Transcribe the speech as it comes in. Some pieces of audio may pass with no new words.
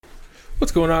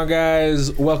What's going on,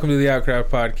 guys? Welcome to the Outcrowd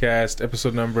Podcast,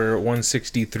 episode number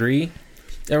 163.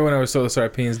 Everyone always told us our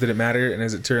opinions didn't matter, and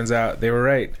as it turns out, they were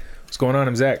right. What's going on?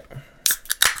 I'm Zach.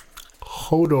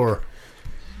 Hodor.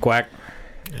 Quack.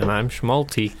 And I'm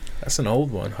Schmalti. That's an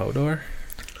old one, Hodor.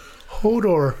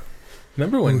 Hodor.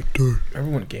 Remember when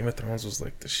Game of Thrones was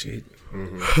like the shit?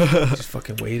 Mm-hmm. Just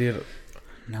fucking waited.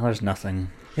 Now there's nothing.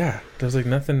 Yeah, there's like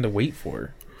nothing to wait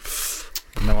for.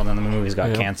 No, and then the movies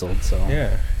got canceled, so...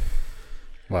 Yeah.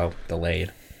 Well,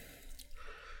 delayed.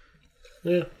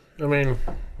 Yeah, I mean...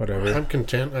 Whatever. I'm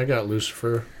content. I got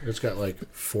Lucifer. It's got like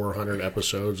 400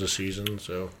 episodes a season,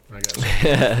 so I got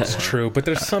It's true, but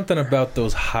there's something about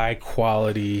those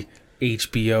high-quality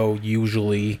HBO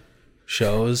usually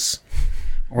shows.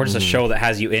 Or just a show that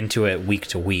has you into it week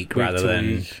to week rather than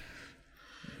week.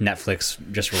 Netflix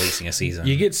just releasing a season.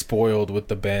 You get spoiled with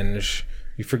the binge.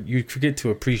 You forget to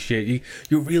appreciate.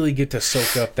 You really get to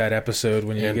soak up that episode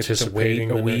when you get to wait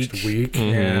a week. Next week.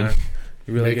 Mm-hmm. Yeah,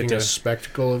 you really Making get to a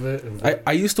spectacle of it. And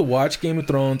I used to watch Game of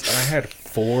Thrones, and I had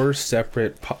 4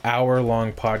 separate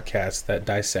hour-long podcasts that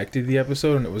dissected the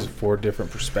episode, and it was 4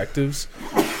 different perspectives.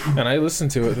 And I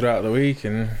listened to it throughout the week,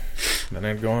 and then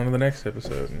I'd go on to the next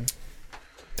episode. And,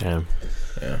 damn.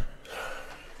 Yeah.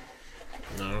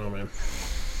 I don't know, man.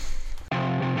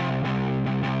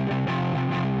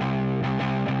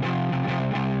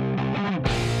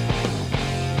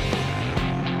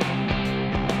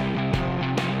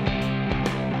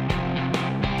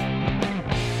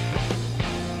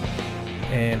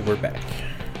 And we're back.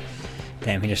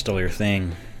 Damn, he just stole your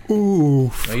thing.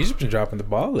 Ooh. Oh, you've just been dropping the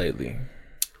ball lately.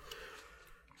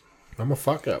 I'm a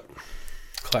fuck up.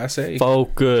 Class A.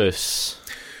 Focus.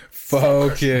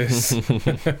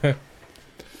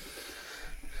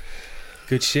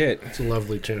 Good shit. It's a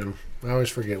lovely tune. I always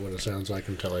forget what it sounds like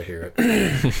until I hear it.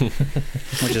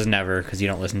 Which is never, because you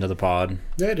don't listen to the pod.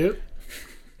 Yeah, I do.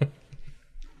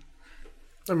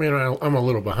 I mean, I'm a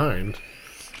little behind,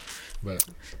 but...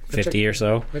 50 or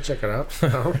so? I check it out.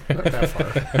 No, not that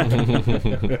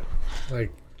far.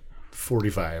 Like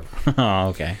 45. Oh,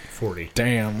 okay. 40.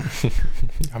 Damn.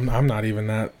 I'm not even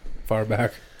that far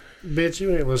back. Bitch,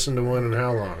 you ain't listened to one in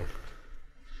how long?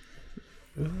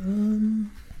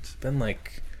 It's been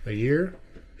like... A year?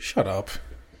 Shut up.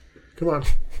 Come on.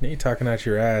 Now you're talking out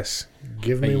your ass.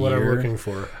 Give me what I'm looking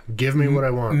for. Give me what I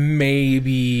want.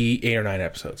 Maybe 8 or 9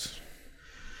 episodes.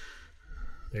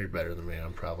 You're better than me.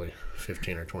 I'm probably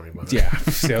 15 or 20 bucks. Yeah.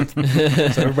 So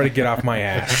everybody get off my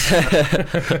ass.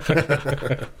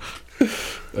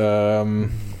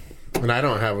 And I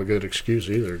don't have a good excuse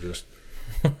either. Just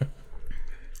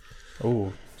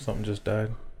Oh, something just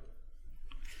died.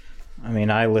 I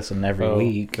mean, I listen every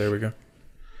week. There we go.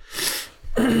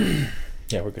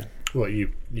 Yeah, we're good. well,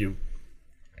 you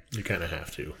kind of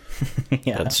have to.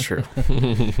 Yeah, That's true.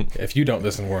 If you don't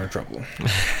listen, we're in trouble.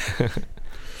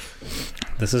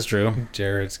 this is true.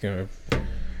 Jared's gonna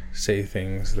say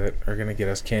things that are gonna get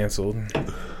us canceled.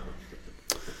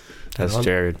 That's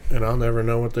Jared. And I'll never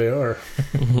know what they are.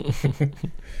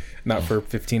 Not for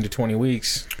 15 to 20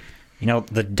 weeks. You know,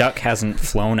 the duck hasn't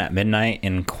flown at midnight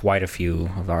in quite a few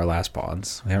of our last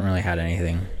pods. We haven't really had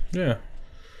anything. Yeah.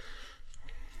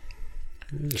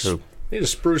 True. Need to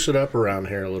spruce it up around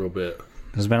here a little bit.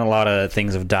 There's been a lot of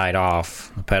things have died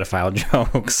off. The pedophile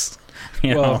jokes.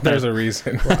 You Well, know, there's a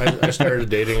reason. Well, I started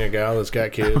dating a gal that's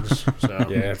got kids, so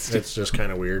Yeah, it's just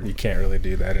kind of weird. You can't really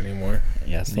do that anymore.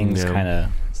 yeah, things kind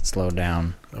of slowed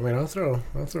down. I mean, I'll throw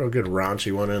a good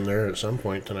raunchy one in there at some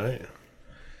point tonight.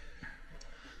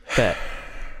 Bet.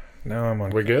 Now I'm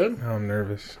on. We good? Now I'm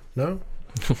nervous. No?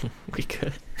 We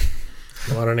could.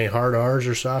 You want any hard R's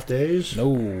or soft A's?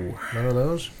 No. None of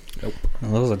those? Nope.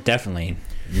 Well, those will definitely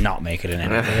not make it in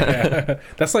anything. Yeah.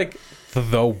 That's like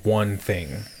the one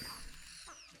thing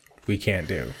we can't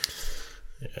do.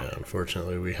 Yeah,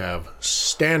 unfortunately, we have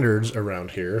standards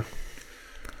around here.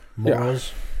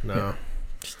 Morals? No. Yeah.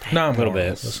 No, A little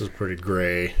bit. This is pretty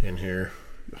gray in here.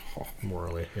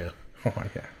 Morally, yeah. Oh,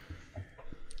 yeah.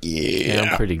 Yeah,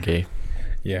 I'm pretty gay.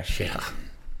 Yeah. Yeah.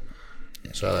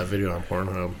 Saw that video on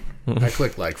Pornhub. I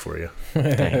clicked like for you.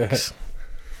 Thanks.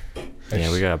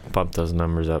 Yeah, we gotta bump those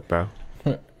numbers up, bro.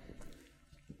 So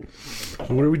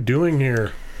what are we doing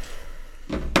here?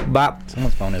 Bop.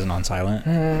 Someone's phone isn't on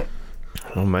silent.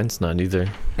 Oh, mine's not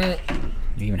either. You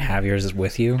even have yours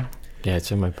with you? Yeah,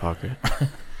 it's in my pocket.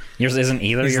 Yours isn't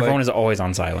either? He's Your like- phone is always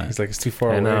on silent. It's like it's too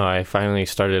far I away. know, I finally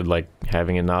started, like,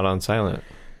 having it not on silent.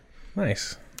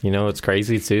 Nice. You know what's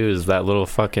crazy, too, is that little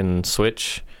fucking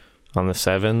switch on the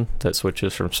 7 that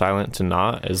switches from silent to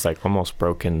not is, like, almost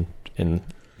broken in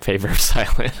favor of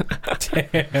silent.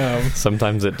 Damn.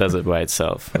 Sometimes it does it by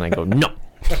itself, and I go, no!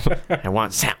 I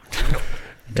want sound.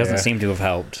 It doesn't seem to have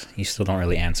helped. You still don't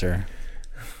really answer.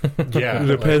 Yeah. It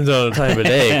depends on the time of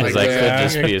day, because I could yeah.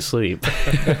 just be asleep.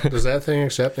 Does that thing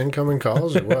accept incoming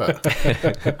calls or what?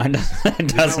 It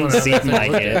doesn't seem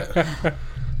like it.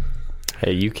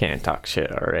 Hey, you can't talk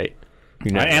shit, all right?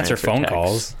 You I never answer phone texts.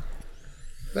 calls.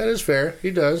 That is fair.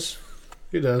 He does.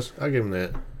 I'll give him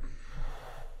that.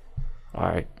 All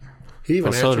right. He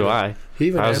even Well, so do answered- I. He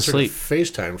even I was answered a asleep.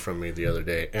 FaceTime from me the other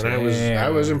day, and I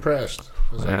Damn. was impressed.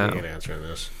 I was like, Wow. he ain't answering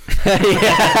this.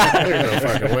 There's no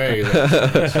fucking way.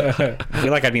 I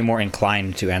feel like I'd be more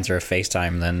inclined to answer a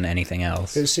FaceTime than anything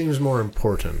else. It seems more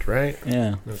important, right?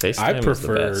 Yeah. FaceTime I is the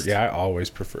prefer. best. Yeah, I always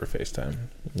prefer FaceTime.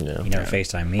 Yeah. You never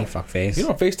FaceTime me, fuckface. You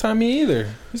don't FaceTime me either.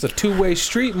 It's a two-way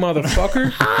street,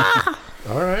 motherfucker.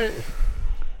 All right.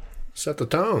 Set the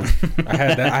tone. I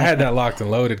had that locked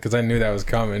and loaded because I knew that was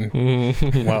coming.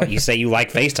 Well, you say you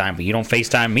like FaceTime, but you don't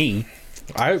FaceTime me.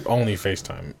 I only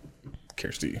FaceTime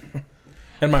Kirsty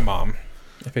and my mom.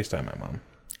 I FaceTime my mom.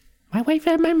 My wife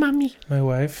and my mommy. My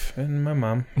wife and my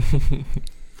mom.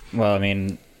 Well, I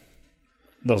mean,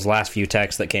 those last few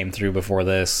texts that came through before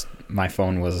this, my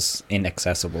phone was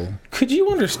inaccessible. Could you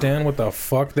understand what the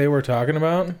fuck they were talking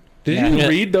about? Did Yeah. you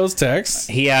read those texts?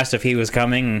 He asked if he was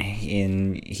coming,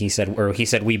 and he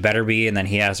said we better be, and then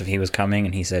he asked if he was coming,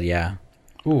 and he said yeah.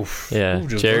 Oof. Yeah, Ooh,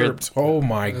 just Jared- burped. Oh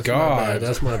my That's god.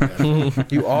 That's my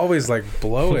bad. You always like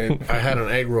blow it. I had an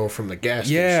egg roll from the gas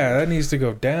station. Yeah, that needs to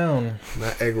go down. And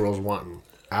that egg roll's wanting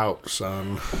out,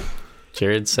 son.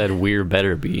 Jared said we're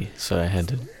better be, so I had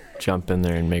to jump in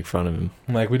there and make fun of him.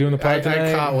 Like, we doing the I pod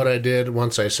tonight? caught what I did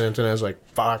once I sent it. I was like,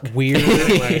 fuck.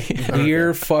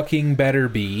 We're fucking better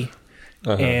be.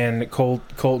 Uh-huh. And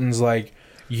Colton's like,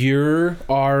 you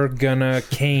are gonna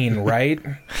cane, right?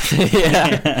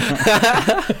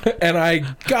 And I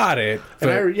got it. But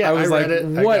And I was I like, read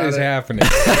it. I what got is it. happening?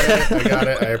 I got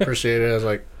it. I appreciate it. I was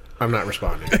like, I'm not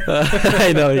responding.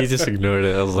 I know, he just ignored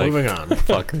it. I was like, Moving on.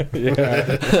 fuck.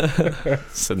 Yeah.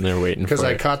 Sitting there waiting for Because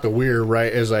I it. caught the weird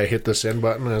right as I hit the send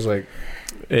button. I was like,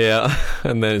 Yeah,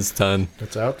 and then it's done.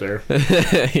 it's out there.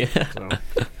 Yeah. So,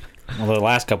 Well, the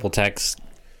last couple texts,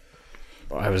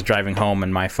 I was driving home,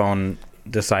 and my phone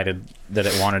decided that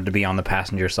it wanted to be on the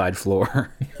passenger side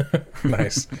floor.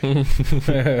 Nice.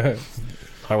 I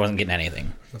wasn't getting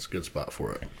anything. that's a good spot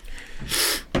for it.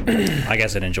 I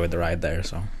guess it enjoyed the ride there,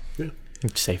 so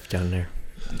It's safe down there.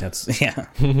 that's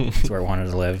that's where I wanted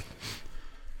to live.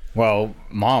 Well,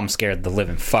 Mom scared the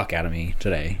living fuck out of me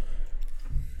today.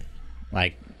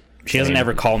 Like, she doesn't Same.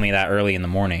 ever call me that early in the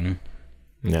morning.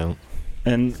 No.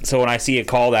 And so when I see a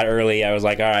call that early, I was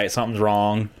like, all right, something's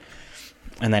wrong.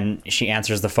 And then she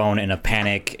answers the phone in a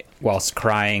panic whilst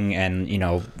crying and,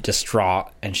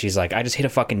 distraught. And she's like, I just hit a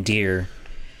fucking deer.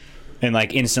 And,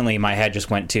 like, instantly my head just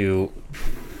went to,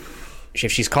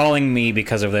 if she's calling me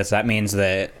because of this, that means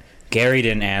that Gary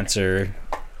didn't answer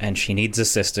and she needs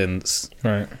assistance.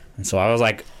 Right. And so I was,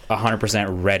 like,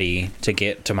 100% ready to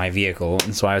get to my vehicle.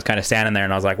 And so I was kind of standing there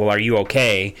and I was like, well, are you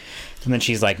okay? And then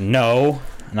she's like, no.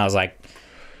 And I was like,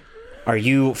 are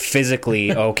you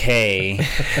physically okay?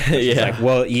 She's Yeah. like,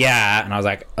 well, yeah. And I was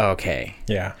like, okay.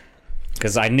 Yeah.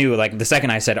 Because I knew, like, the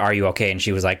second I said, are you okay? And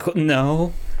she was like,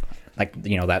 no. Like,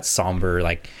 that somber,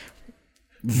 like,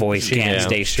 voice can't Yeah.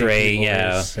 stay straight. Shaky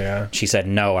Yeah. voice, yeah. She said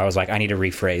no. I was like, I need to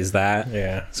rephrase that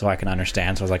Yeah. so I can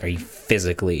understand. So I was like, are you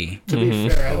physically To be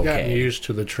fair, I've gotten Okay. used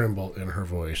to the tremble in her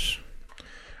voice.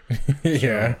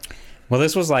 Yeah. Well,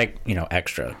 this was like,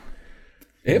 extra.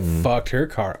 It fucked her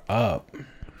car up.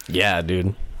 Yeah,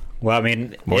 dude. Well, I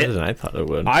mean, More than I thought it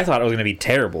would. I thought it was going to be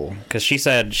terrible because she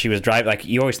said she was driving, like,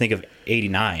 you always think of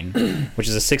 89, which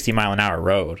is a 60-mile-an-hour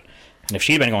road. And if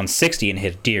she'd been going 60 and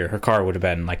hit a deer, her car would have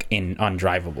been, like,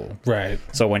 undrivable. Right.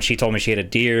 So when she told me she hit a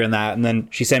deer and that, and then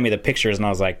she sent me the pictures, and I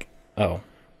was like, oh.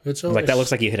 It's I was only, like, that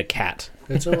looks like you hit a cat.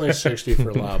 It's only 60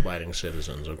 for law-abiding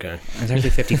citizens, okay? It's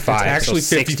actually 55. It's actually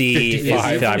so 60 is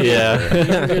 55. Yeah. You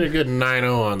can get a good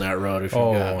 9-0 on that road if you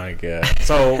Oh got my god.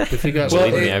 So if you got Well,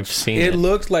 somebody- I've seen It it.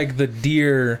 looked like the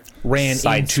deer ran into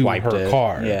Sideswiped her it.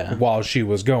 car Yeah. while she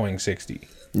was going 60.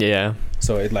 Yeah.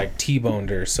 So it like T-boned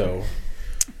her. So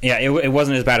yeah, it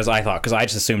wasn't as bad as I thought because I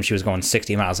just assumed she was going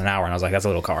 60 miles an hour, and I was like, that's a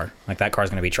little car. Like, that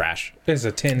car's going to be trash. it's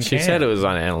a tin She can. said it was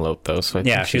on Antelope, though. So I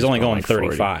Yeah, think she was only going like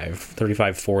 40.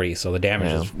 35, 40, so the damage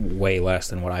Yeah. is way less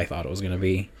than what I thought it was going to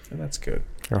be. That's good.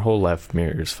 Her whole left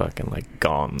mirror is fucking, like,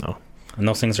 gone, though. And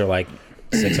those things are like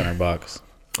 $600.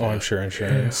 Oh, I'm sure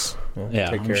insurance. Will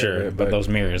Yeah, take I'm care sure. of it, but those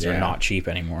mirrors are yeah. not cheap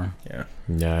anymore. Yeah.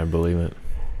 Yeah, I believe it.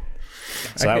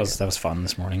 So that was fun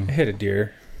this I morning. hit a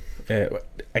deer.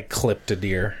 I clipped a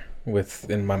deer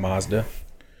in my Mazda.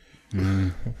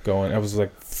 Going. I was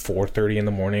like 4:30 in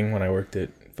the morning when I worked at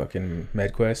fucking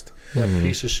MedQuest. That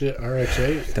piece of shit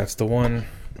RX-8. That's the one.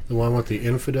 The one with the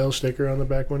infidel sticker on the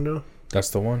back window. That's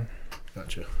the one.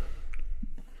 Gotcha.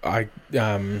 I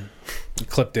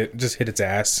clipped it, just hit its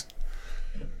ass,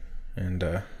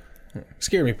 and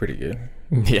scared me pretty good.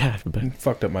 Yeah, but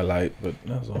Fucked up my light, but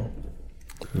that was all.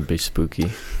 it'd be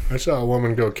spooky. I saw a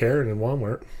woman go Karen in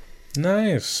Walmart.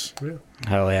 Nice. Yeah.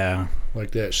 Hell yeah.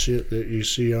 Like that shit that you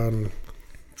see on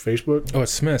Facebook. Oh,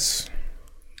 it's Smith's.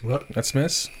 What? That's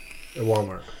Smith's? At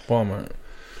Walmart. Walmart.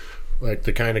 Like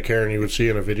the kind of Karen you would see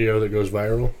in a video that goes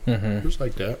viral. Mm-hmm. Just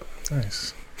like that.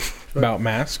 Nice. About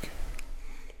mask?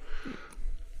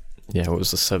 Yeah, what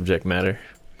was the subject matter?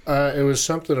 It was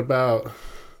something about...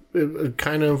 It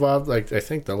kind of involved, like, I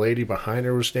think the lady behind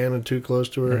her was standing too close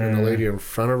to her, and the lady in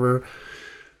front of her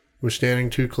was standing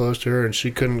too close to her, and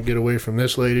she couldn't get away from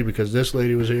this lady because this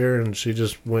lady was here, and she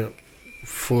just went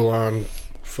full on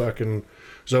fucking...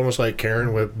 It's almost like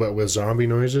Karen, but with zombie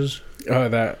noises. Oh,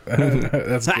 that's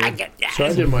good. So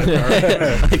I did my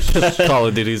part. Call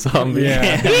of Duty Zombie.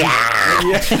 Yeah.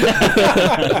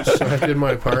 So I did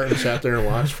my part and sat there and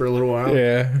watched for a little while.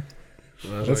 Yeah.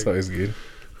 And I was That's like, always good.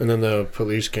 and then the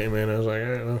police came in. I was like,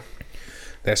 all right, well,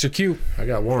 That's your cue. I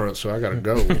got warrants, so I got to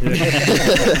go.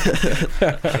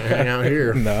 Can't hang out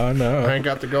here. No. I ain't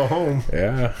got to go home.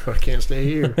 Yeah. I can't stay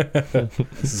here.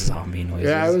 Zombie noises.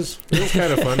 Yeah, it was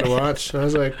kind of fun to watch. I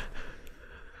was like,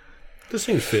 this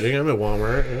seems fitting. I'm at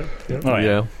Walmart. Yeah. Oh,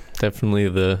 Yeah, definitely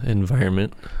the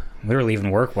environment. We were leaving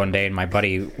work one day, and my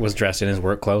buddy was dressed in his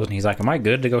work clothes, and he's like, "Am I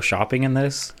good to go shopping in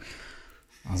this?"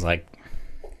 I was like,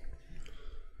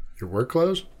 Your work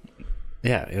clothes?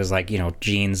 "Yeah." It was like,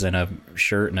 jeans and a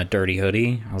shirt and a dirty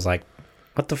hoodie. I was like,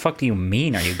 "What the fuck do you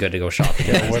mean? Are you good to go shopping?"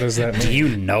 Yeah, what does that mean? Do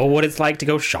you know what it's like to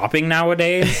go shopping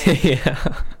nowadays? Yeah.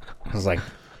 I was like,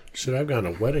 Shit, I've gone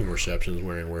to wedding receptions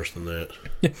wearing worse than that.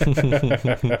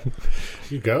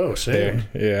 You go, same.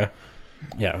 Yeah.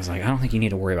 "Yeah." I was like, "I don't think you need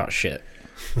to worry about shit.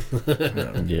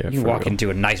 Yeah. You for walk real.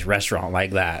 into a nice restaurant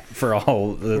like that for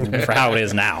for how it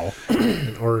is now."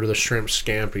 Order the shrimp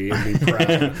scampi and be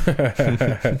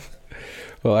proud.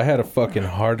 Well, I had a fucking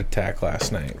heart attack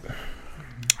last night.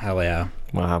 Hell yeah.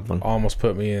 What happened? Almost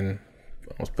put me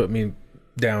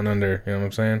down under, you know what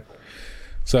I'm saying?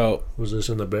 So, Was this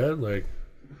in the bed? Like,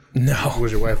 no.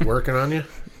 was your wife working on you?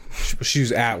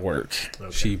 She's at work. Okay.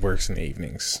 She works in the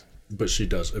evenings. But she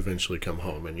does eventually come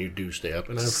home, and you do stay up.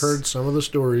 And I've heard some of the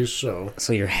stories, so...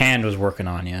 So your hand was working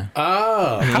on you.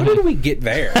 Oh, how did we get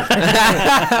there?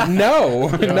 No,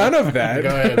 none of Go that.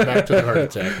 ahead, back to the heart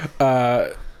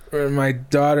attack. My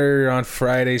daughter on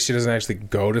Friday, she doesn't actually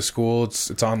go to school.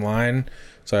 It's online.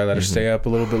 So I let her stay up a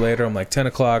little bit later. I'm like, 10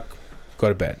 o'clock, go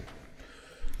to bed.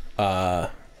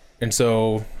 And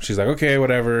so she's like, okay,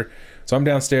 whatever. So I'm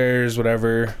downstairs,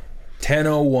 whatever.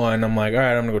 10:01, I'm like, all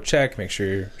right, I'm gonna go check, make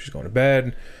sure she's going to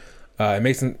bed.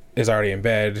 Mason is already in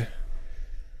bed.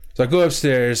 So I go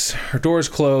upstairs, her door's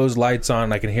closed, lights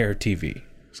on, I can hear her TV.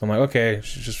 So I'm like, okay,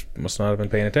 she just must not have been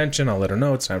paying attention. I'll let her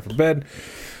know it's time for bed.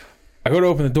 I go to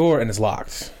open the door and it's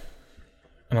locked.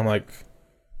 And I'm like,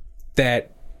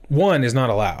 that, one, is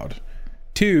not allowed.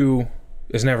 Two,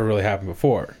 has never really happened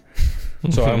before.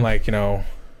 So I'm like,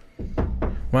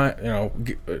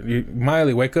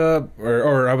 Miley, wake up.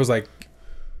 Or I was like,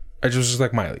 I just was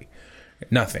like, Miley,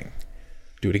 nothing.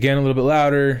 Do it again a little bit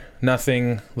louder.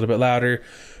 Nothing. A little bit louder.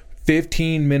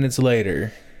 15 minutes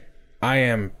later, I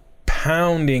am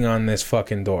pounding on this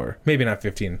fucking door. Maybe not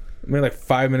 15. Maybe like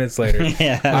 5 minutes later.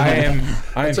 Yeah.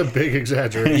 That's a big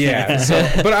exaggeration. Yeah. So,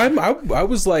 but I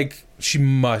was like, she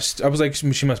must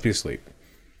be asleep.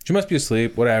 She must be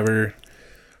asleep, whatever.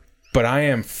 But I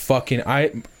am fucking...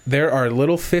 There are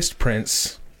little fist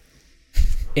prints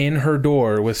in her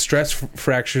door with stress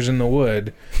fractures in the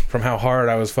wood from how hard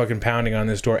I was fucking pounding on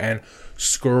this door and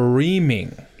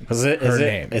screaming her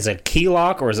name. Is it key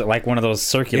lock or is it like one of those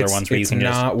circular ones where you can It's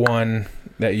not one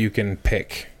that you can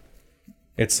pick.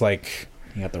 It's like...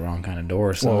 You got the wrong kind of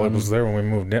door. So Well, it was there when we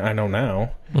moved in. I know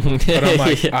now. But I'm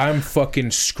like, I'm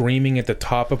fucking screaming at the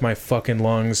top of my fucking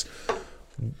lungs,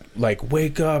 like,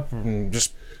 wake up, and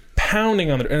just pounding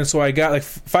on it. And so I got like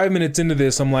 5 minutes into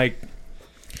this, I'm like,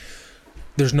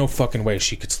 there's no fucking way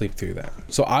she could sleep through that.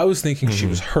 So I was thinking she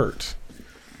was hurt.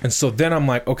 And so then I'm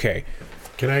like, okay.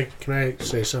 Can I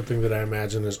say something that I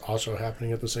imagine is also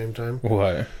happening at the same time?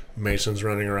 What? Mason's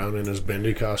running around in his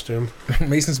bendy costume.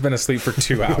 Mason's been asleep for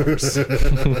 2 hours.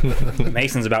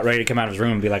 Mason's about ready to come out of his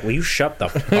room and be like, will you shut the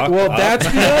fuck Well, up? that's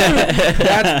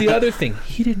the other thing.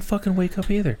 He didn't fucking wake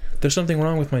up either. There's something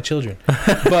wrong with my children.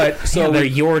 But so Yeah, they're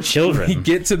like, your we children.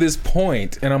 get to this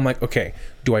point, and I'm like, okay,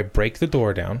 do I break the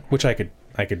door down? Which I could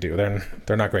do.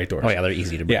 They're not great doors. Oh yeah, they're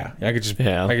easy to break. Yeah, I could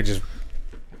just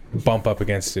bump up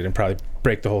against it and probably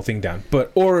break the whole thing down.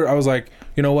 Or I was like,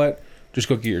 you know what? Just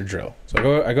go get your drill.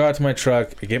 So I go out to my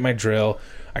truck, I get my drill,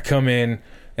 I come in,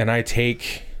 and I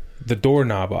take the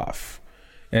doorknob off.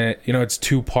 And, it's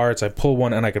 2 parts. I pull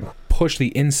one, and I can push the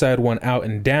inside one out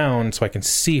and down so I can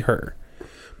see her.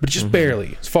 But just barely.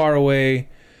 It's far away.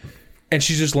 And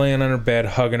she's just laying on her bed,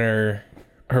 hugging her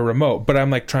remote. But I'm,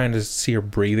 like, trying to see her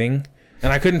breathing.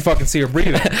 And I couldn't fucking see her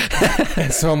breathing.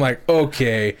 And so I'm like,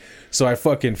 okay. So I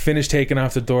fucking finish taking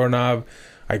off the doorknob.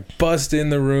 I bust in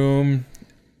the room.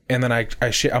 And then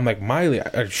I'm like, Miley,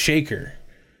 I shake her.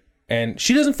 And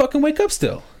she doesn't fucking wake up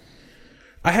still.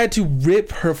 I had to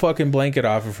rip her fucking blanket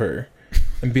off of her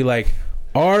and be like,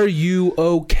 are you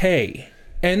okay?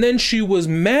 And then she was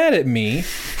mad at me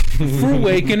for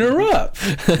waking her up.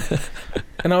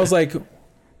 And I was like,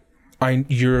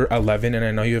 you're 11 and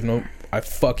I know you have no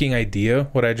fucking idea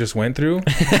what I just went through.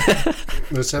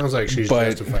 It sounds like she's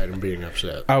justified in being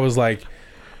upset. I was like,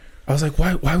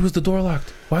 why was the door locked?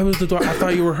 Why was the door? I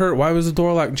thought you were hurt. Why was the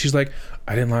door locked? And she's like,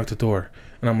 I didn't lock the door.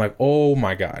 And I'm like, oh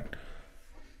my God.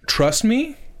 Trust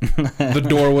me, the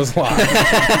door was locked.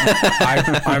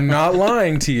 I'm not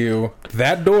lying to you.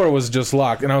 That door was just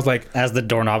locked. And I was like, as the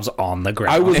doorknob's on the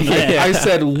ground. I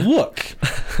said, look,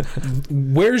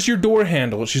 where's your door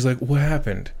handle? She's like, what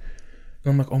happened?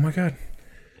 And I'm like, oh my God.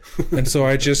 And so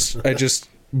I just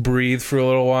breathed for a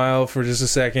little while, for just a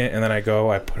second, and then I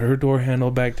put her door handle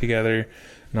back together,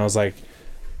 and I was like,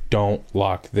 don't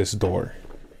lock this door.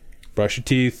 Brush your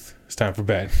teeth. It's time for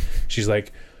bed. She's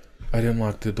like, I didn't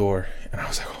lock the door. And I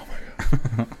was like, oh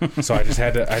my God. So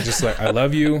I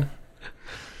love you.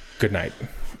 Good night.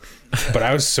 But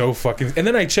I was so fucking... And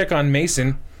then I check on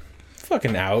Mason.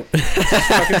 Fucking out.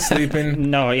 Fucking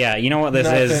sleeping. No, yeah. You know what this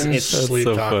is? It's sleep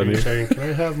so talking, funny. saying, can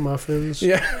I have muffins?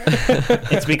 Yeah.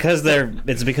 it's because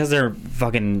they're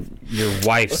fucking your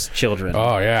wife's children.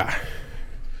 Oh, yeah.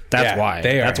 That's Yeah, why.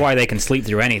 they are That's why they can sleep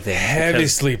through anything. Heavy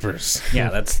Because- sleepers. Yeah,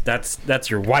 that's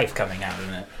your wife coming out,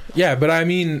 isn't it? Yeah, but I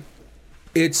mean,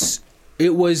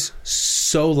 it was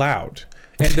so loud.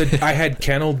 And I had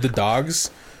kenneled the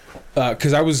dogs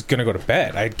because I was going to go to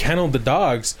bed. I had kenneled the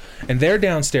dogs, and they're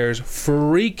downstairs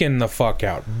freaking the fuck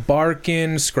out.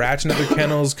 Barking, scratching at their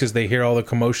kennels because they hear all the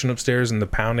commotion upstairs and the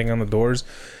pounding on the doors.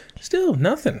 Still,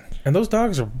 nothing. And those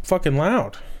dogs are fucking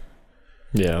loud.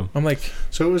 Yeah. I'm like...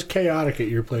 So it was chaotic at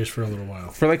your place for a little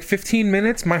while. For like 15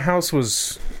 minutes, my house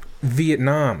was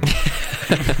Vietnam.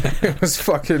 It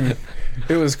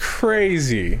was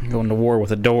crazy. Going to war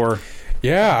with a door.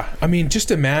 Yeah. I mean, just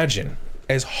imagine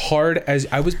as hard as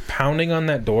I was pounding on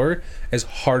that door, as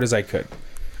hard as I could.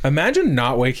 Imagine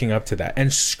not waking up to that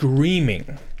and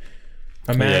screaming.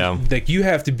 Imagine, like, you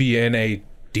have to be in a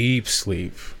deep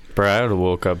sleep. Bro, I would have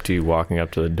woke up to you walking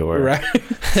up to the door. Right?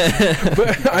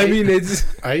 But, I mean, it's...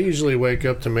 I usually wake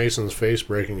up to Mason's face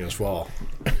breaking his fall.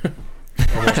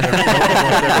 Almost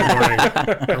every morning.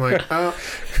 I'm like, oh,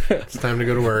 it's time to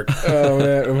go to work. Oh,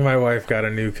 man. My wife got a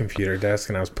new computer desk,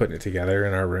 and I was putting it together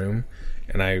in our room,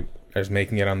 and I was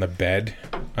making it on the bed.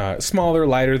 Smaller,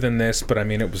 lighter than this, but I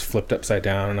mean, it was flipped upside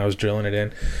down, and I was drilling it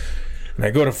in. And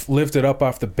I go to lift it up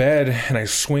off the bed, and I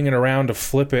swing it around to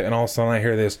flip it, and all of a sudden I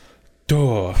hear this,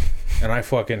 duh, and I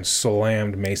fucking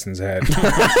slammed Mason's head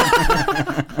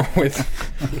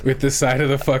with the side of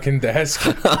the fucking desk.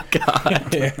 Oh,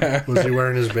 God. Yeah. Was he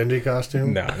wearing his bendy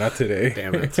costume? No, not today.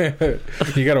 Damn it.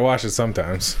 You gotta wash it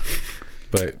sometimes.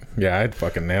 But yeah, I'd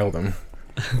fucking nailed him.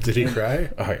 Did he cry?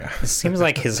 Oh yeah. It seems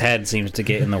like his head seems to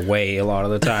get in the way a lot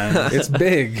of the time. It's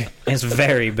big. It's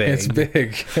very big. It's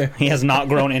big. He has not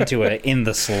grown into it in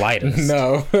the slightest.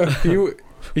 No.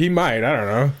 He might, I don't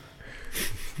know.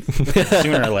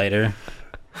 Sooner or later.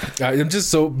 I'm just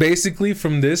so basically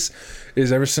from this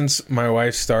is ever since my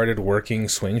wife started working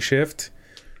swing shift,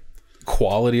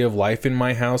 quality of life in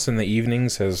my house in the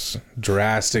evenings has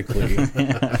drastically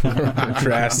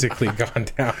gone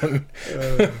down.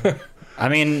 I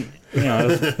mean, you know,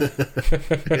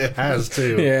 It has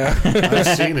too. Yeah.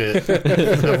 I've seen it.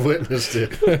 I've witnessed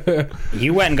it.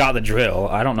 you went and got the drill.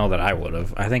 I don't know that I would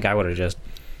have. I think I would have just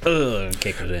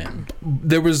kicked it in.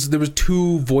 There was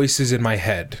two voices in my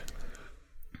head.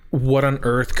 What on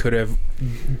earth could have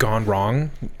gone wrong?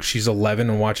 She's 11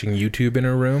 and watching YouTube in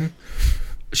her room.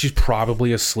 She's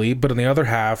probably asleep. But on the other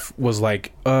half was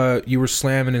like, you were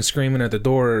slamming and screaming at the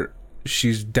door.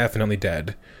 She's definitely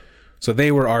dead. So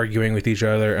they were arguing with each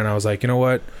other, and I was like, you know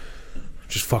what?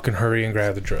 Just fucking hurry and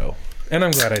grab the drill. And I'm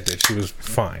glad I did. She was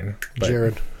fine. But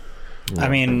Jared. I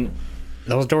mean,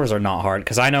 those doors are not hard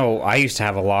because I know I used to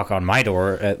have a lock on my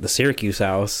door at the Syracuse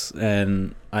house,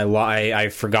 and I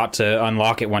forgot to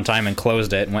unlock it one time and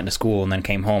closed it and went to school and then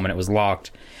came home and it was locked.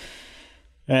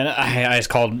 And I just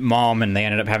called mom, and they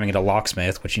ended up having to get a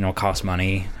locksmith, which costs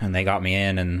money, and they got me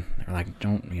in, and they're like,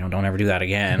 don't ever do that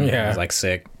again. Yeah. I was like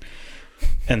sick,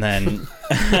 and then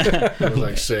I was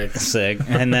like sick.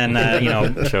 and then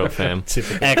Show fam.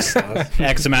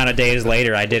 X amount of days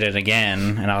later, I did it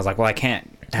again, and I was like, well, I can't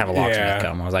have a locksmith Yeah.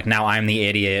 come. I was like, now I'm the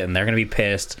idiot, and they're gonna be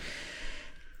pissed.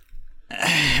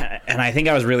 And I think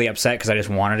I was really upset because I just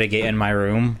wanted to get in my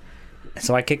room,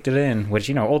 so I kicked it in, which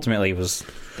ultimately was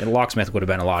a locksmith would have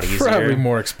been a lot easier, Probably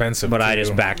more expensive. but I too.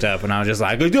 just backed up and I was just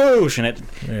like, "Goosh!" And it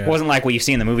Yeah. wasn't like what you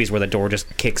see in the movies where the door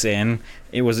just kicks in.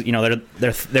 It was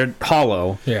they're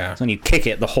hollow. Yeah. So when you kick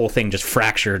it, the whole thing just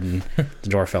fractured and the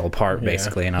door fell apart Yeah.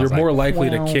 basically. And I You're was like, more likely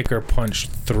well, to kick or punch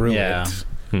through Yeah.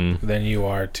 it than you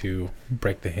are to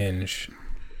break the hinge.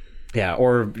 yeah,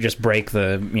 or just break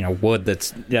the wood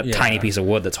that Yeah. tiny piece of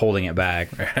wood that's holding it back.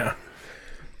 Yeah.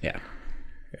 Yeah.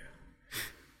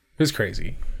 It was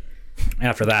crazy.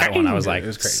 After that one, I was like, It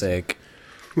was crazy. sick.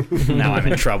 Now I'm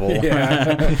in trouble.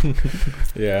 Yeah.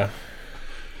 Yeah.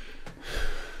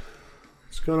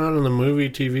 What's going on in the movie,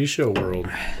 TV show world,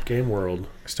 game world?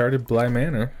 Started Bly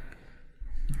Manor.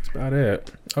 That's about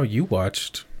it. Oh, you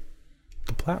watched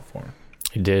The Platform.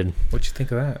 I did. What'd you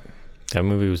think of that? That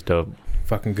movie was dope.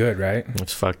 Fucking good, right?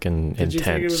 It's fucking Did you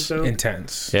think it was intense. dope?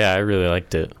 Intense. Yeah, I really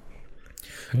liked it.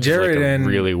 It was Jared like a and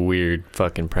really weird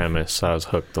fucking premise. I was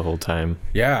hooked the whole time.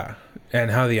 Yeah,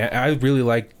 and how I really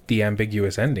liked the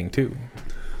ambiguous ending too.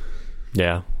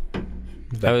 Yeah.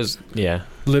 That was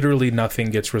Literally nothing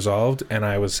gets resolved, and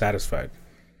I was satisfied.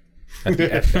 At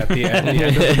the end of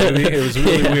the movie, it was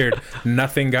really weird.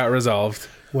 Nothing got resolved.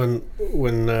 When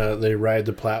they ride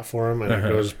the platform and it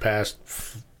goes past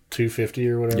 250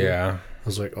 or whatever. Yeah. I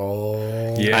was like,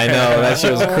 oh. Yeah. I know, that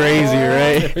shit was crazy,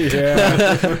 right?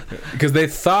 Yeah. Because they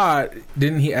thought,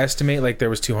 didn't he estimate like there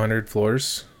was 200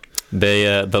 floors?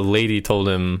 The lady told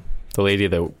him, the lady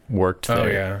that worked there, Oh,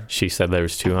 yeah. she said there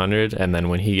was 200, and then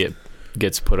when he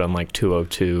gets put on like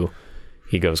 202,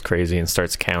 he goes crazy and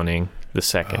starts counting the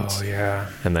seconds. Oh yeah.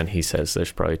 And then he says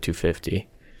there's probably 250,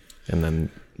 and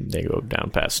then they go down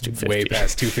past 250. Way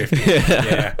past 250.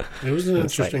 Yeah. It was an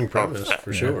interesting like, premise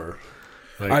for sure.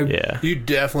 Like, I- you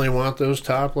definitely want those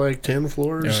top like 10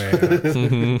 floors. Oh,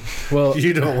 yeah. Well,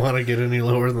 You don't want to get any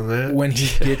lower than that. when he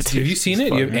gets, have you seen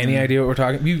it? Do you have any idea what we're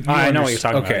talking? I know what you're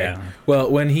talking about, Okay. yeah. Well,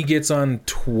 when he gets on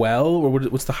 12, or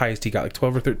what's the highest he got? Like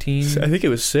 12 or 13? I think it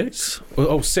was 6.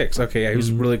 Oh, 6. Okay, yeah, he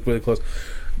was really, really close.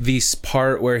 This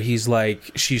part where he's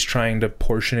like, she's trying to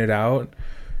portion it out,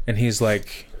 and he's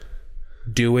like,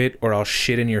 do it or I'll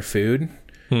shit in your food.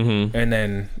 Mm-hmm. And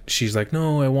then she's like,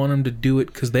 no, I want him to do it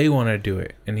because they want to do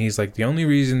it. And he's like, the only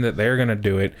reason that they're going to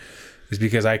do it is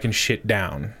because I can shit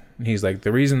down. And he's like,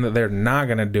 the reason that they're not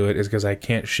going to do it is because I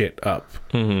can't shit up.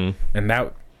 Mm-hmm. And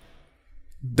that,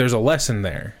 there's a lesson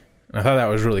there. I thought that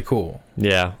was really cool.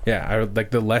 Yeah. Yeah, I would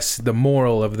like the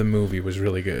moral of the movie was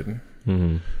really good.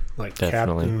 Mm-hmm. Like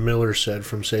Definitely. Captain Miller said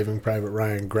from Saving Private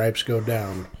Ryan, gripes go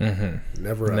down,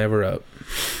 never up. Never up.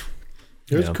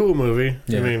 It was a cool movie.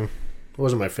 Yeah. I mean, it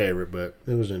wasn't my favorite, but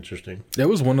it was interesting. That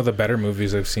was one of the better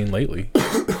movies I've seen lately.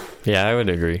 Yeah, I would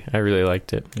agree. I really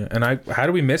liked it. Yeah, and how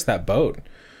do we miss that boat?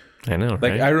 I know,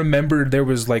 Like right? I remember there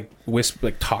was like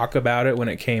talk about it when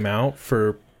it came out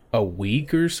for a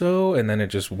week or so, and then it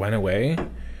just went away.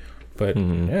 But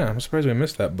yeah, I'm surprised we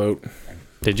missed that boat.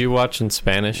 Did you watch in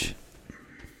Spanish?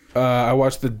 I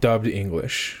watched the dubbed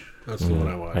English. That's the one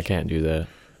I watched. I can't do that.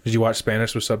 Did you watch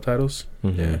Spanish with subtitles?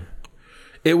 Mhm. Yeah.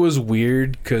 It was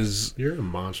weird because You're a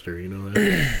monster, you know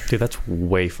that? Dude, that's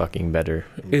way fucking better.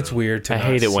 it's weird to I not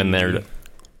hate it when see- they're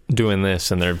doing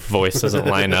this and their voice doesn't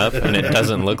line up and it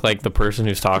doesn't look like the person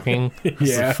who's talking. It's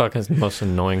Yeah. the fucking most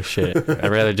annoying shit.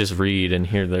 I'd rather just read and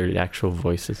hear their actual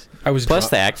voices. I was Plus,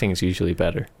 the acting is usually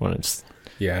better when it's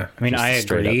yeah. I mean, just I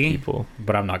straight up agree, people.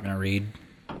 but I'm not going to read.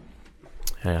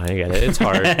 Yeah, I get it. It's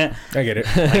hard. I get it.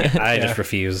 I just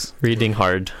refuse. Reading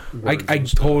hard. I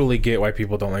totally get why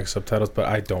people don't like subtitles, but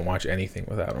I don't watch anything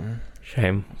without them.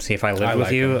 Shame. See, if I lived I with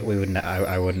like you, them. we would.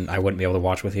 I wouldn't be able to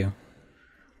watch with you.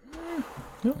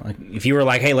 Like, if you were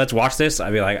like, "Hey, let's watch this,"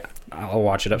 I'd be like, "I'll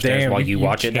watch it upstairs while you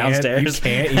watch it can't- downstairs." You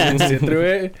can't even sit through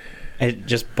it. It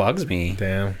just bugs me.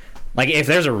 Damn. Like, if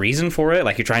there's a reason for it,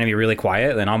 like you're trying to be really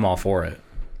quiet, then I'm all for it.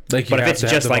 Like, you But if have it's to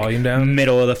have just the like volume down.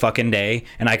 middle of the fucking day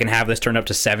and I can have this turned up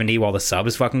to 70 while the sub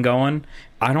is fucking going,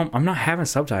 I'm not having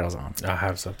subtitles on. I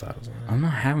have subtitles on. I'm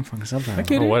not having fucking subtitles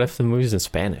get on. Or what if the movie's in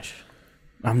Spanish?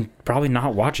 I'm probably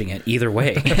not watching it either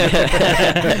way.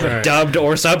 Dubbed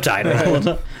or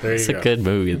subtitled. There It's you a go. Mm-hmm. good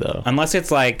movie, though. Unless it's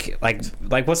like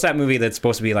what's that movie that's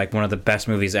supposed to be like one of the best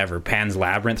movies ever, Pan's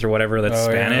Labyrinth or whatever, that's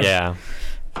Oh, yeah. Spanish. Yeah.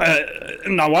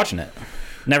 I'm not watching it.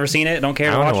 Never seen it. Don't care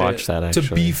I to want watch to watch it. that, actually.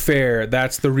 To be fair,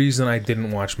 that's the reason I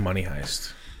didn't watch Money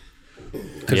Heist.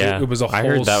 Because Yeah, it was a I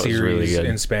heard whole that was series really good.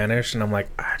 in Spanish, and I'm like,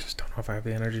 I just don't know if I have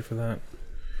the energy for that.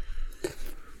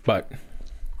 But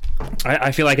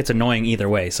I feel like it's annoying either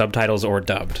way, subtitles or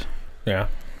dubbed. yeah,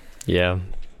 Yeah,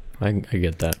 I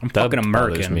get that. I'm Dub fucking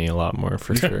bothers American. me a lot more,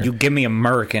 for sure. You give me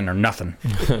American or nothing.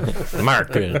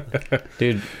 American.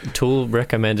 Dude, Tool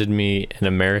recommended me an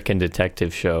American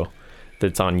detective show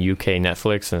that's on UK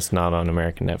Netflix, and it's not on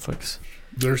American Netflix.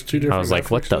 There's two different. I was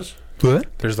like, what the... Netflixes?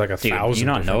 What? there's like a Dude, thousand. do you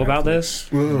not different know about Netflix.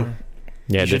 this?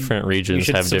 Yeah, You should- different you regions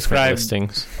should have subscribe- different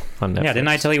listings on Netflix. Yeah, didn't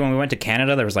I tell you when we went to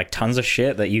Canada there was like tons of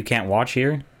shit that you can't watch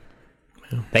here?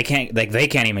 They can't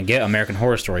even get American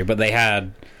Horror Story, but they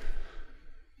had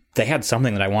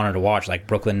something that I wanted to watch, like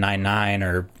Brooklyn Nine-Nine,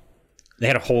 or they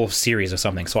had a whole series of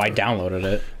something, so I downloaded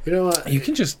it. You know what? You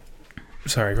can just.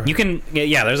 Sorry, go ahead. You can,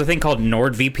 yeah, there's a thing called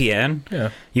NordVPN. Yeah.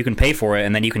 You can pay for it,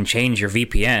 and then you can change your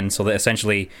VPN so that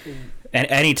essentially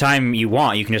anytime you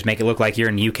want, you can just make it look like you're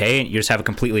in the UK and you just have a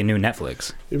completely new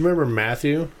Netflix. You remember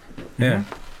Matthew? Yeah.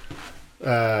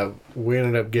 We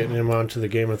ended up getting him onto the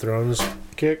Game of Thrones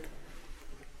kick,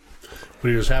 but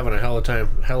he was having a hell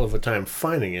of a time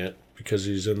finding it because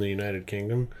he's in the United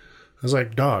Kingdom. I was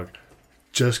like, dog,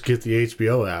 just get the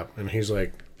HBO app, and he's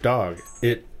like, dog,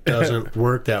 it doesn't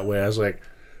work that way. I was like,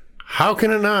 how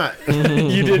can it not?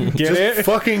 You didn't get Just it.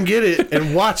 fucking get it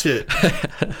and watch it.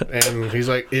 And he's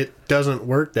like, it doesn't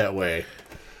work that way.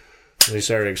 And he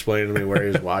started explaining to me where he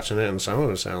was watching it, and some of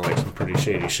it sounded like some pretty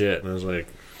shady shit. And I was like,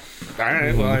 all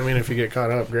right, well, I mean, if you get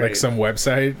caught up, great. Like some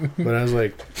website. But I was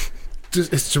like,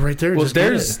 just, it's right there. Well, just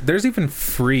get there's even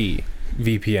free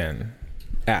VPN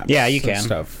apps. Yeah, you and can.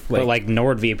 stuff. But like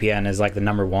NordVPN is like the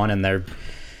number one, and you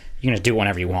can just do it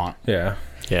whenever you want. Yeah.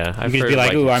 Yeah, You can just be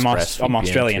like, ooh, I'm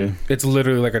Australian. It's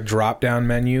literally like a drop down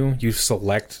menu. You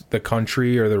select the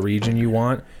country or the region you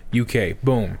want. UK,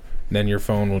 boom. Then your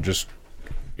phone will just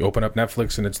open up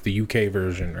Netflix and it's the UK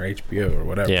version or HBO or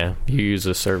whatever. Yeah, you use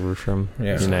a server from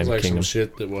Yeah. Sounds United like Kingdom. some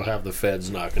shit that will have the feds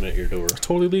knocking at your door.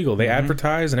 Totally legal. They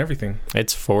advertise and everything.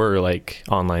 It's for like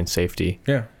online safety.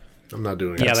 Yeah. I'm not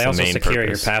doing it. Yeah, they the also main secure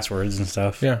purpose. your passwords and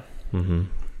stuff. Yeah.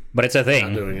 But it's a I'm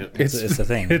thing. not doing it. It's a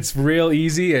thing. It's real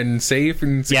easy and safe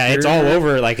and secure. Yeah, it's all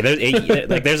over. Like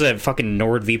there's a fucking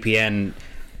NordVPN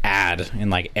ad in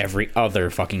like every other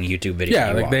fucking YouTube video. Yeah,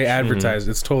 you like watch. they advertise.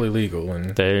 It's totally legal.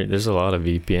 And There's a lot of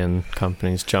VPN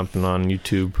companies jumping on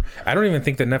YouTube. I don't even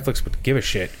think that Netflix would give a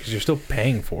shit because you're still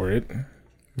paying for it.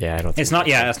 Yeah, I don't think It's not.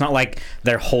 Yeah, it's not like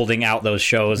they're holding out those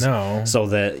shows No. so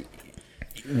that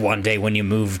one day when you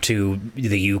move to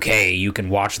the UK, you can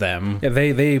watch them. Yeah,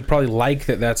 they probably like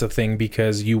that that's a thing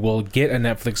because you will get a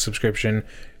Netflix subscription,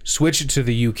 switch it to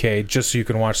the UK just so you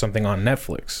can watch something on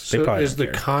Netflix. They So probably is the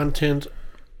don't care. content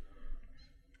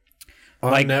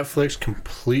on Like- Netflix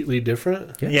completely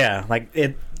different? Yeah, like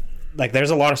it. Like there's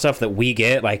a lot of stuff that we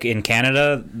get. Like in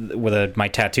Canada, my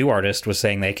tattoo artist was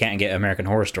saying they can't get American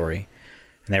Horror Story,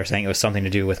 and they were saying it was something to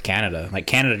do with Canada. Like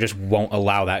Canada just won't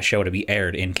allow that show to be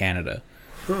aired in Canada.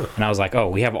 And I was like, oh,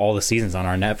 we have all the seasons on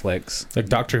our Netflix. Like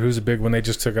Doctor Who's a big one. They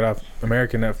just took it off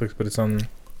American Netflix, but it's in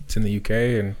the UK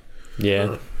and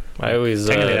Yeah, I always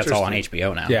Technically, that's all on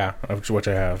HBO now. yeah, which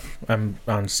I have. I'm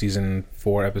on season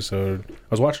 4 episode. I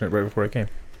was watching it right before I came.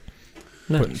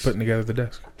 nice. Putting together the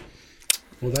desk.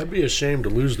 Well, that'd be a shame to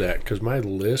lose that because my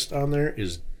list on there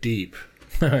is deep.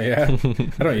 Yeah,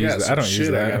 I don't use that. I some don't use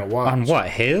shit I gotta that. watch. On what?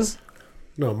 His?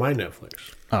 No, my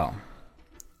Netflix. Oh.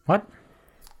 What?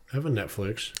 I have a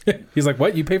Netflix. He's like,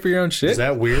 "What? You pay for your own shit? Is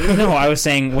that weird? No, I was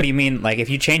saying, what do you mean? Like, if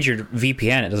you change your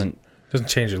VPN, it doesn't. Doesn't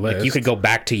change your list. Like, you could go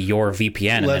back to your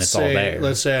VPN and then it's all there.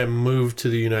 Let's say I moved to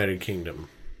the United Kingdom.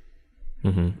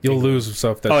 You'll lose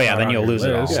stuff. That's Oh, yeah, not then on you'll your lose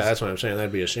it all. list. Yeah, that's what I'm saying.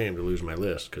 That'd be a shame to lose my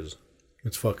list because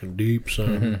it's fucking deep,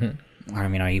 son. I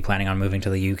mean, are you planning on moving to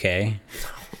the UK?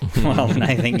 Well, then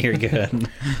I think you're good.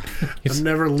 I'm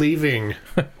never leaving.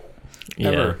 Yeah,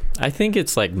 Ever. I think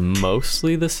it's like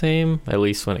mostly the same, at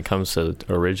least when it comes to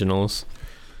originals.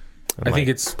 And, I think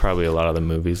like, it's probably a lot of the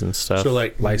movies and stuff. So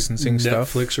like licensing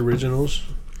stuff. Netflix originals.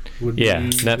 Would yeah, be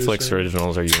the Netflix same?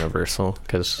 originals are universal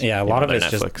because Yeah, a lot of it's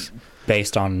just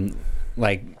based on,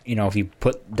 like, you know, if you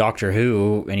put Doctor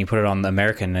Who and you put it on the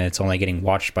American, and it's only getting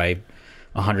watched by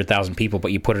 100,000 people,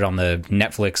 but you put it on the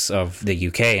Netflix of the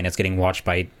UK and it's getting watched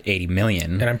by 80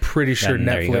 million. And I'm pretty sure Then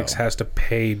there you Netflix go. has to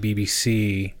pay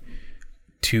BBC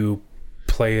to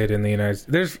play it in the United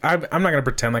States. I'm not going to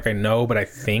pretend like I know, but I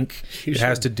think You it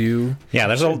has said- to do. Yeah,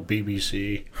 there's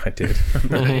BBC. I did.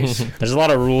 a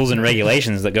lot of rules and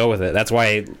regulations that go with it. That's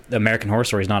why American Horror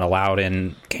Story is not allowed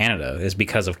in Canada. Is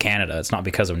because of Canada. It's not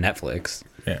because of Netflix.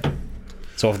 Yeah.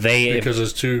 So if they because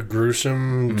it's too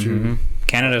gruesome. Too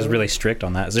Canada's really strict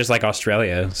on that. It's just like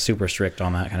Australia, super strict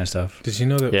on that kind of stuff. Did you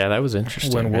know that? Yeah, that was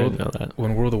interesting. I didn't know that.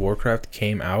 When World of Warcraft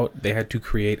came out, they had to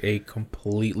create a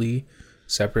completely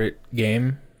separate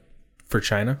game for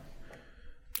China.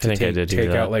 I think I did do that.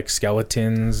 Take out like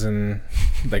skeletons and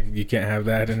like you can't have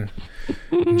that in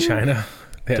China.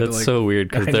 That's so weird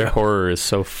because their horror is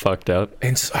so fucked up.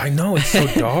 And I know it's so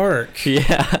dark.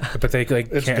 Yeah, but they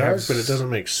like it's can't dark, have... but it doesn't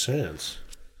make sense.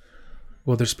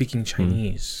 Well, they're speaking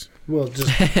Chinese. Well,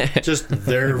 just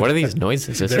their what are these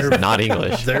noises? This is not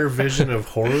English. Their vision of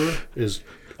horror is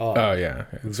odd. Oh yeah,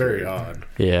 very odd.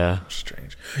 Yeah,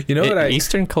 strange. You know what?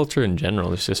 Eastern culture in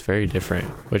general is just very different,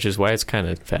 which is why it's kind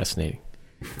of fascinating.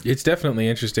 It's definitely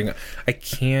interesting. I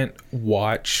can't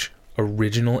watch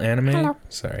original anime.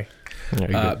 Sorry.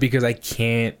 Because I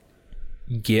can't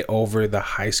get over the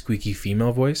high squeaky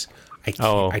female voice.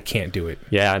 I can't do it.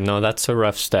 Yeah, no, that's a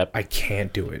rough step. I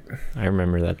can't do it. I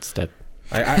remember that step.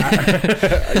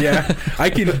 Yeah, I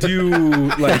can do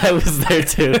like I was there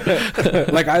too.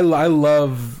 Like I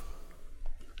love.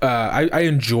 I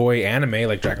enjoy anime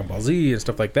like Dragon Ball Z and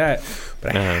stuff like that,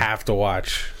 but I have to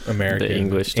watch American the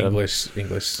English. I'll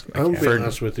be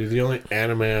honest with you. The only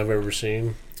anime I've ever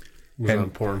seen was on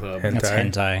Pornhub. That's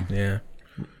hentai.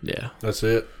 Yeah. That's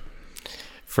it.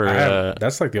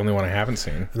 That's like the only one I haven't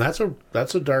seen. And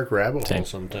that's a dark rabbit hole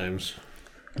sometimes.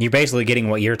 You're basically getting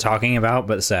what you're talking about,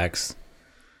 but sex.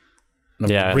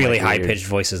 Yeah, really like high pitched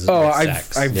voices. Oh, I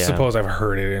suppose I've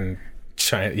heard it in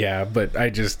China. Yeah, but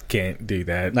I just can't do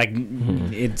that. Like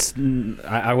it's.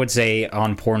 I would say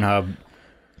on Pornhub.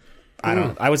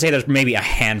 I would say there's maybe a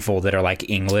handful that are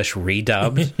like English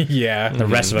redubbed. Yeah. The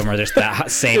rest of them are just that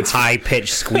same high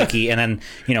pitched squeaky, and then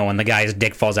when the guy's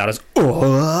dick falls out, it's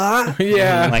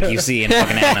yeah, like you see in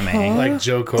fucking anime. Like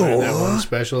Joe Coy, that one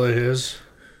special of his.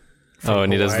 Oh,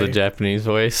 and he does the Japanese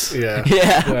voice. Yeah.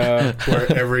 Yeah.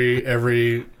 Where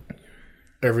every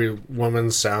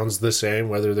woman sounds the same,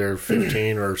 whether they're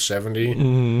 15 or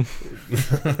 70.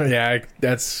 Yeah,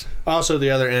 that's also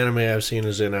the other anime I've seen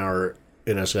is in our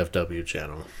NSFW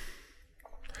channel.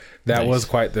 That was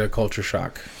quite the culture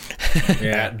shock.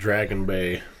 Yeah, at Dragon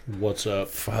Bay. What's up?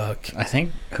 Fuck. I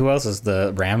think who else is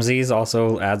the Ramses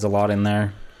also adds a lot in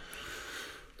there.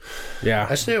 Yeah,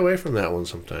 I stay away from that one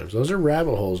sometimes. Those are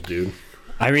rabbit holes, dude.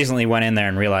 I recently went in there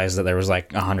and realized that there was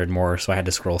like 100 more, so I had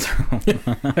to scroll through.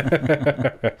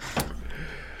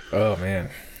 Oh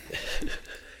man,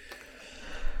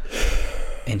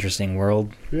 interesting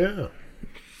world. Yeah.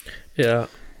 Yeah.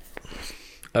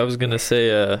 I was gonna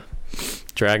say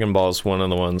Dragon Ball is one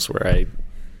of the ones where I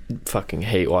fucking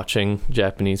hate watching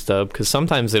Japanese dub because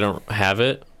sometimes they don't have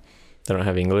it. They don't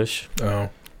have English. Oh.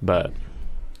 But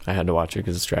I had to watch it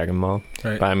because it's Dragon Ball.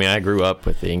 Right. But I mean, I grew up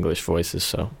with the English voices,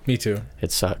 so me too.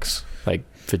 It sucks. Like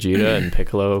Vegeta and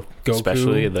Piccolo, Goku.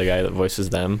 especially the guy that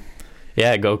voices them.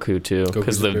 Yeah, Goku too,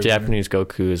 because the Japanese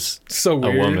Goku is so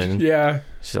weird. A woman. Yeah,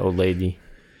 she's an old lady.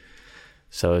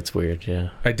 So it's weird.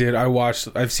 Yeah,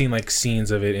 I've seen like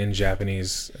scenes of it in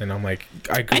Japanese, and I'm like,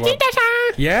 I grew up.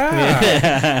 Yeah.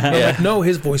 Yeah. Like, no,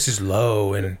 his voice is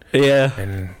low, and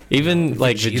even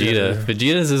like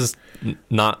Vegeta's is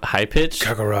not high pitched,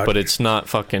 but it's not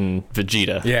fucking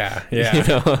Vegeta. Yeah.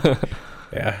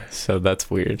 Yeah. So that's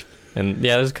weird. And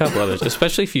yeah, there's a couple others,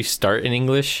 especially if you start in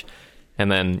English and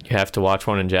then you have to watch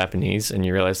one in Japanese and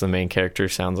you realize the main character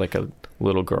sounds like a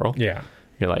little girl. Yeah.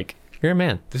 You're like, you're a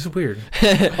man. This is weird.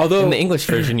 Although in the English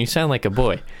version, you sound like a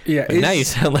boy. Yeah. But now you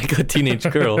sound like a teenage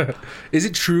girl. Is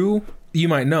it true? You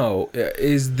might know.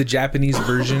 Is the Japanese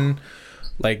version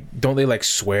like? Don't they like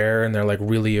swear and they're like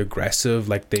really aggressive?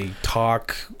 Like they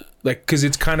talk like because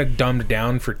it's kind of dumbed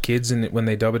down for kids when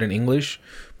they dub it in English.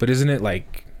 But isn't it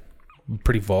like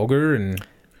pretty vulgar? And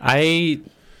I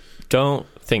don't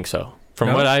think so.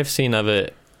 From what I've seen of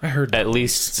it, I heard at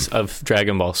least of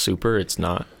Dragon Ball Super, it's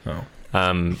not. Oh.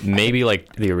 Maybe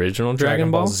like the original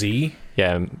Dragon Ball Z.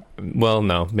 Yeah. Well,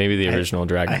 no, maybe the original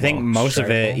Dragon Ball. I think most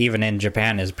of it, even in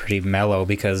Japan, is pretty mellow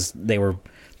because the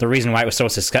reason why it was so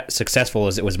successful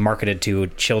is it was marketed to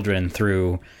children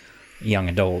through young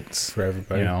adults for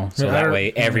everybody. So that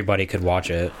way everybody could watch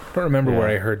it. I don't remember where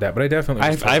I heard that, but I definitely.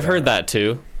 I've heard that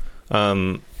too.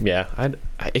 Yeah,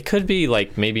 it could be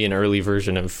like maybe an early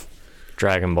version of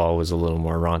Dragon Ball was a little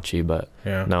more raunchy, but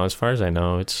no, as far as I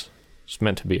know, it's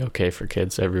meant to be okay for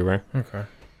kids everywhere. Okay.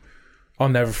 I'll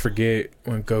never forget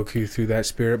when Goku threw that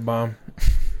spirit bomb.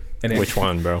 And which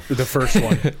one, bro? The first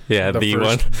one. Yeah, the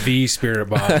one. The spirit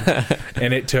bomb.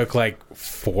 And it took like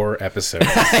 4 episodes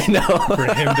I know.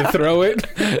 for him to throw it.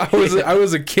 I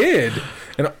was a kid,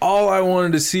 and all I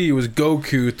wanted to see was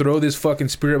Goku throw this fucking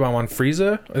spirit bomb on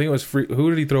Frieza. I think it was who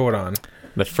did he throw it on?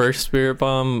 The first Spirit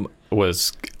Bomb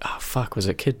was was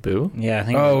it Kid Buu? Yeah, I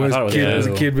think. Oh, I thought it was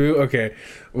Boo. Kid Buu? Okay.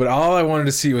 But all I wanted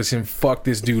to see was him fuck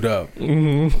this dude up.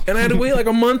 And I had to wait like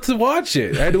a month to watch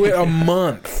it. I had to wait a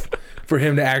month for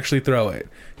him to actually throw it.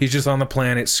 He's just on the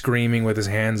planet screaming with his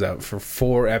hands up for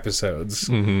 4 episodes.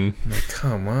 I'm like,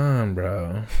 come on,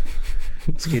 bro.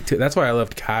 Let's get to it. That's why I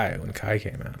loved Kai when Kai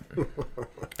came out.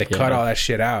 They cut all that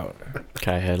shit out.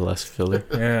 Kai had less filler.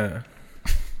 Yeah.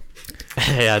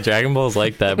 Yeah, Dragon Ball's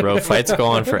like that, bro. Fights go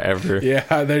on forever.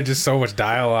 Yeah, there's just so much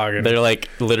dialogue. They're like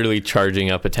literally charging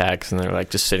up attacks, and they're like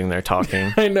just sitting there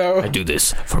talking. I know. I do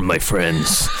this for my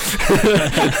friends.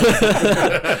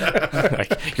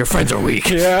 Like, your friends are weak.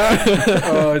 Yeah.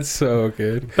 Oh, it's so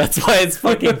good. That's why it's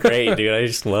fucking great, dude. I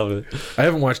just love it. I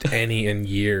haven't watched any in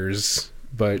years,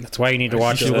 but That's why you need to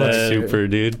watch should watch Super,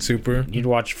 dude. Super. You need to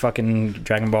watch fucking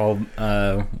Dragon Ball.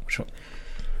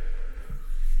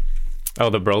 Oh,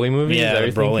 the Broly movie? Yeah,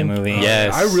 the Broly movie.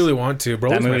 Yes. I really want to.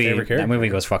 Broly's my favorite character. That movie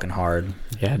goes fucking hard.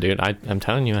 Yeah, dude. I'm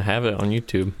telling you, I have it on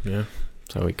YouTube. Yeah.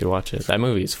 So we could watch it. That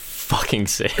movie is fucking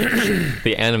sick.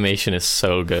 The animation is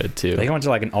so good, too. They go into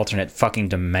like an alternate fucking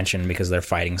dimension because they're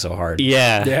fighting so hard.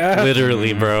 Yeah.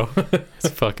 Literally, bro. It's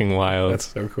fucking wild. That's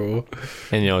so cool.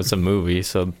 And, it's a movie,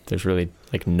 so there's really,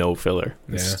 like, no filler.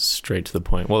 It's Yeah. straight to the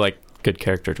point. Well, like, good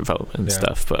character development and Yeah.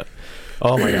 stuff, but...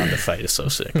 Oh my god, the fight is so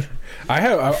sick. I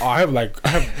have like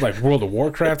World of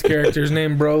Warcraft characters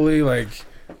named Broly. Like,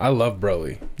 I love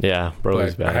Broly. Yeah,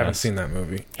 Broly's But badass. I haven't seen that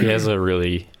movie. He has a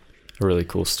really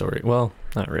cool story. Well,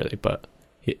 not really, but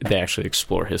they actually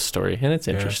explore his story, and it's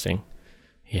interesting.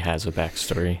 He has a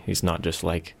backstory. He's not just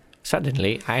like,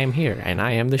 suddenly I am here and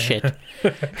I am the shit.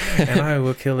 And I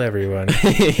will kill everyone.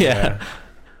 Yeah.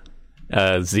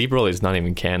 Z Broly's not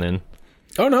even canon.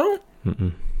 Oh no.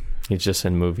 Mm-mm. He's just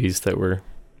in movies that were,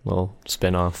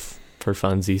 spin-off for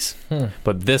funsies.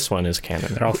 But this one is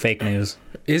canon. They're all fake news.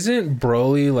 Isn't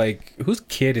Broly like whose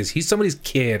kid is he? Somebody's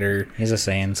kid, or He's a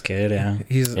Saiyan's kid, yeah.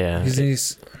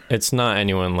 he's It's not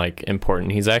anyone like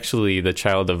important. He's actually the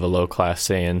child of a low-class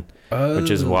Saiyan, which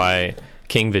is why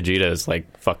King Vegeta is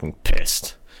like fucking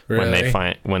pissed when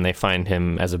they find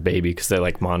him as a baby, because they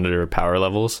like monitor power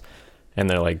levels, and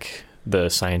they're like, the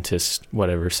scientists,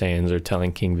 whatever Saiyans, are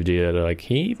telling King Vegeta, they're like,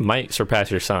 he might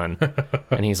surpass your son.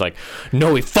 And he's like,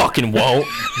 no, he fucking won't.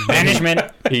 Banishment.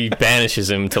 He banishes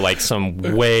him to like some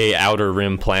way outer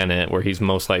rim planet where he's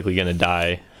most likely gonna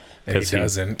die. he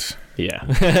doesn't. Yeah.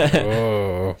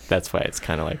 Oh, That's why it's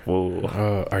kind of like,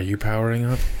 whoa. are you powering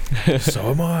up? So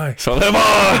am I. So am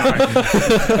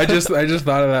I. I just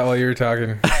thought of that while you were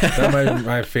talking. That's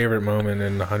my favorite moment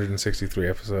in 163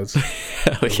 episodes.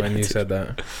 When you said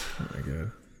that. Oh my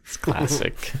god. It's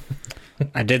classic.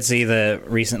 I did see that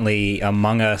recently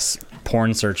Among Us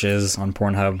porn searches on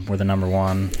Pornhub were the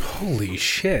 #1. Holy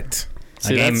shit.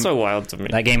 See, game- that's so wild to me.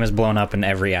 That game is blown up in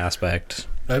every aspect.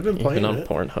 I've been playing Even on it.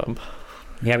 Pornhub.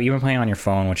 Yeah, but you've been playing on your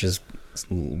phone, which is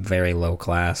very low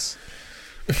class.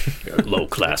 Low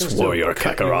class Still warrior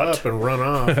cut you Kakarot. up and run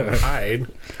off and hide.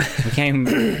 We can't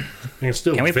even, I can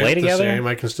still Can we vent play the together? same.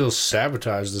 I can still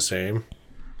sabotage the same.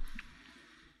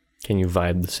 Can you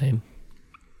vibe the same?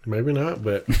 Maybe not,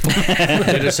 but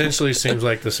it essentially seems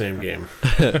like the same game.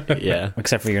 Yeah.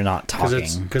 except for you're not talking.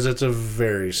 Because it's a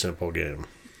very simple game.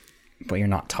 But you're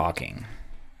not talking.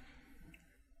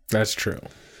 That's true.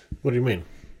 What do you mean?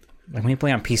 Like when you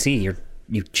play on PC,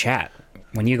 you chat.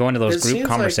 When you go into those It group seems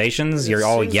conversations, like- you're it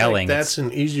all seems yelling. Like that's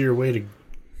an easier way to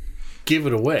give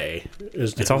it away.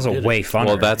 It's also way funner.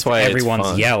 Well, that's why it's everyone's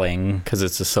fun. yelling. Because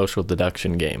it's a social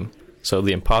deduction game. So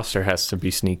the imposter has to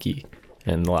be sneaky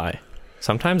and lie.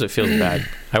 Sometimes it feels bad.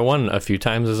 I won a few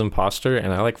times as imposter,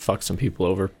 and I like fucked some people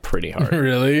over pretty hard.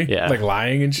 Really? Yeah. Like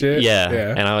lying and shit? Yeah. Yeah.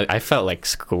 And I felt like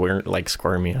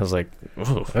squirmy. I was like,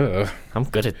 ooh, Ugh. I'm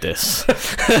good at this.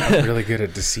 I'm really good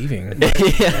at deceiving.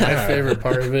 My favorite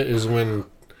part of it is when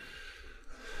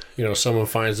someone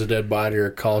finds a dead body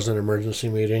or calls an emergency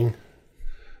meeting.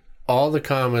 All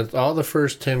the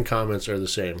first 10 comments are the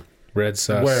same. Red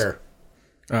sus. Where?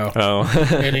 Oh. Oh.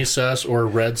 Any sus or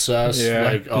red sus, Yeah.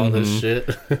 like all this shit.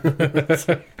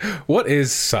 What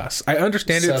is sus? I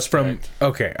understand it from... Suspect.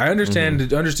 Okay. I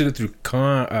understood it through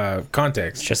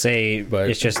context.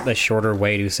 It's just a shorter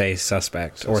way to say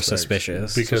suspect or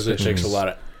suspicious. Because it takes a lot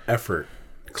of effort.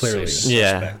 Clearly. Say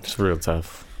Yeah. suspect. It's real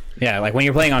tough. Yeah, like when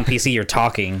you're playing on PC, you're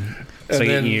talking. So And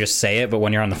then- you just say it, but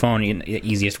when you're on the phone, the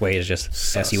easiest way is just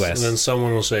SUS. And then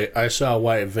someone will say, I saw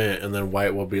White vent, and then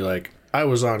White will be like, I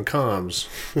was on comms.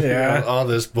 Yeah. All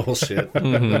this bullshit.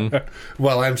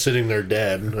 While I'm sitting there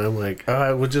dead. And I'm like,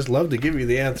 I would just love to give you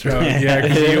the answer. Yeah,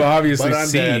 because you obviously But I'm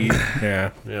see... dead.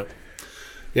 Yeah. Yep.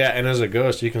 Yeah, and as a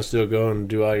ghost, you can still go and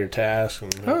do all your tasks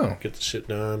and get the shit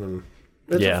done. And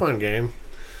it's a fun game.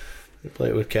 We play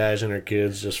it with Cash and her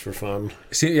kids just for fun.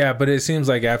 See, yeah, but it seems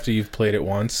like after you've played it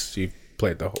once, you've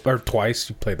played the whole, or twice,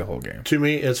 you played the whole game. To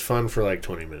me, it's fun for like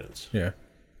 20 minutes. Yeah.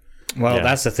 Well,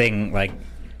 that's the thing. Like,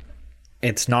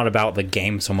 it's not about the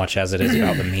game so much as it is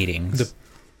about the meetings.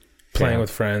 Playing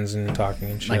with friends and talking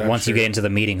and shit. Like, once you get into the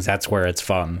meetings, that's where it's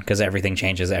fun because everything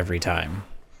changes every time.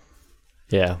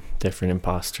 Yeah, different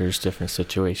imposters, different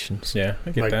situations. Yeah,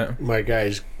 I get that. My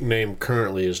guy's name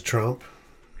currently is Trump.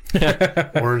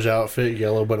 Orange outfit,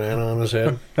 yellow banana on his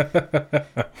head. And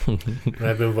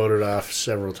I've been voted off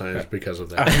several times because of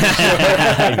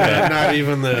that. Not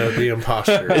even the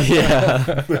imposter.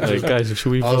 Yeah. Like, guys,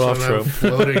 should we vote off Trump?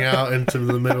 Floating out into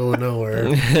the middle of nowhere.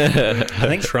 I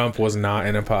think Trump was not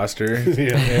an imposter.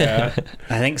 Yeah.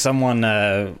 I think someone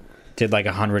did like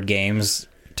 100 games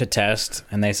to test,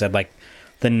 and they said like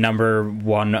the number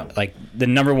one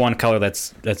color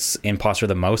that's imposter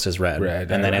the most is red.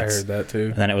 And then I heard that too.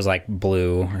 And then it was like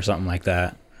blue or something like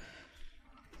that.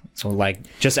 So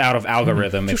like just out of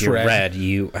algorithm, if you're red,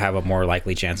 you have a more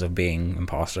likely chance of being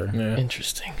imposter. Yeah.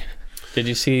 Interesting. Did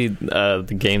you see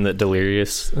the game that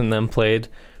Delirious and them played,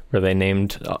 where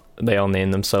they all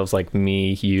named themselves like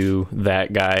me, you,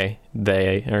 that guy,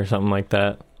 they, or something like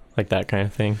that kind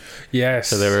of thing? Yes.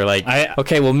 So they were like,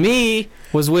 okay, well, me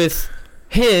was with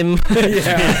him.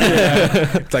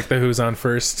 Yeah. It's like the Who's on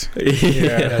first.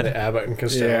 Yeah, the Abbott and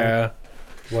Costello. Yeah.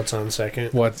 What's on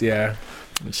second? Yeah.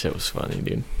 That shit was funny,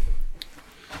 dude.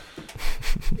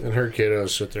 And her kiddos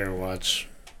sit there and watch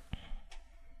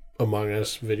Among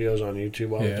Us videos on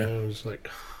YouTube all the time. It's like,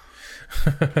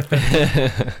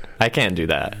 I can't do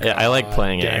that. Yeah, I like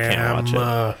playing it. I can't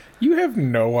watch it. You have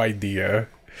no idea.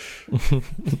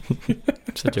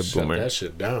 Such a shut boomer. that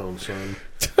shit down, son.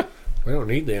 We don't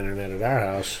need the internet at our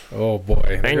house. Oh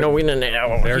boy. Ain't no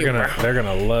internet. They're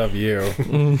gonna love you.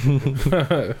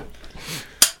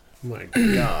 My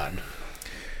God.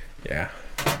 Yeah.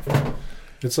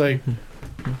 It's like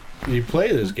you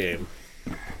play this game.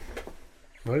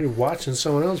 Why are you watching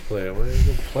someone else play it? Why don't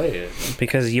you go play it?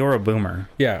 Because you're a boomer.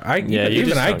 Yeah, I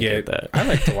get that. I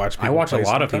like to watch people I watch a play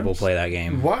lot of sometimes. people play that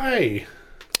game. Why?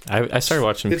 I started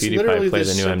watching It's literally PewDiePie play the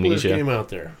the new simplest Amnesia. game out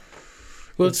there.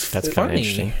 Well, it's That's kinda funny.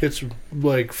 interesting. It's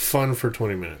like fun for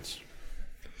 20 minutes.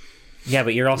 Yeah,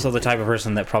 but you're also the type of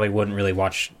person that probably wouldn't really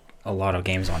watch a lot of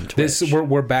games on Twitch.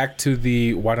 We're back to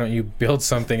the why don't you build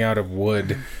something out of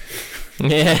wood?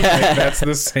 Yeah. Like, that's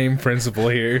the same principle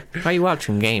here. Why are you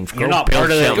watching games? You're not part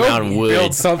of the out of wood.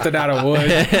 Build something out of wood.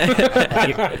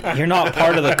 You're not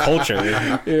part of the culture.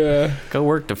 Yeah. Go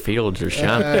work the fields or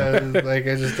something. Like,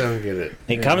 I just don't get it.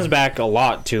 It comes back a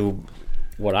lot to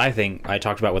what I think I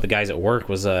talked about with the guys at work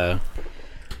was it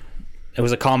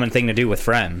was a common thing to do with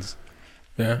friends.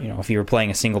 Yeah. You know, if you were playing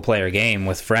a single player game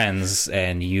with friends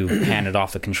and you handed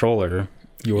off the controller,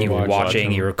 you were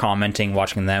watching, you were commenting,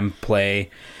 watching them play,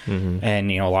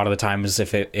 and you know, a lot of the times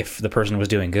if the person was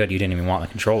doing good, you didn't even want the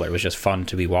controller. It was just fun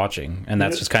to be watching, and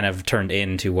that's just kind of turned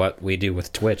into what we do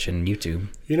with Twitch and YouTube.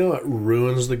 You know what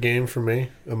ruins the game for me,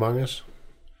 Among Us?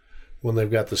 When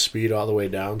they've got the speed all the way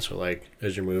down, so like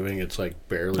as you're moving, it's like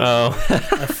barely. Oh,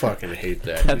 I fucking hate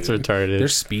that. that's dude. retarded.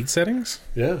 There's speed settings?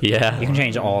 Yeah. Yeah. You can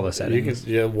change all the You settings.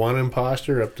 can, 1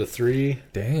 imposter up to 3.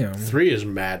 Damn. 3 is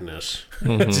madness.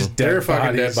 Just There are dead fucking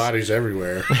bodies. dead bodies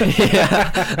everywhere.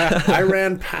 I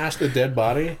ran past a dead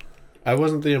body. I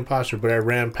wasn't the imposter, but I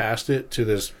ran past it to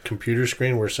this computer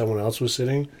screen where someone else was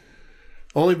sitting,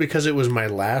 only because it was my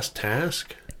last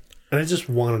task, and I just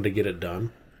wanted to get it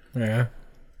done. Yeah.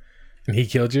 And he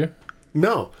killed you?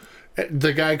 No.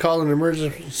 The guy called an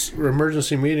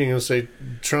emergency meeting and say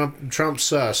Trump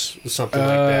sus, something like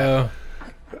that.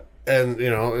 And, you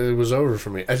know, it was over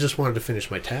for me. I just wanted to finish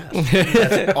my task.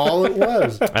 That's all it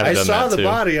was. I done saw that the too.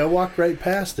 body. I walked right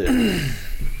past it.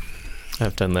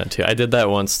 I've done that too. I did that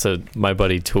once to my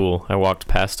buddy Tool. I walked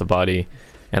past a body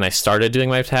and I started doing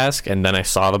my task and then I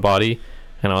saw the body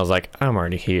and I was like, I'm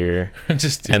already here.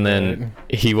 Just do And then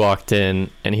he walked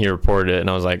in and he reported it and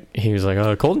he was like,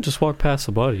 oh, Colton just walked past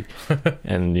the body.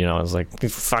 And, you know, I was like,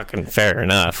 fucking fair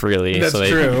enough, really. That's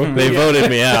true. They voted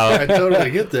me I out. totally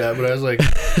get that, but I was like,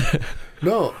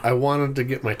 no, I wanted to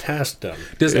get my task done.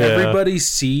 Does Yeah. everybody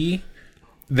see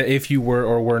that if you were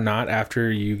or were not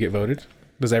after you get voted?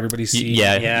 Does everybody see?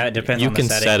 Yeah, it depends You on the can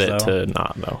set it settings, though. to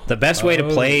not, though. The best way to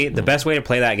play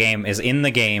that game is in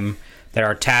the game. There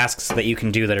are tasks that you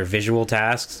can do that are visual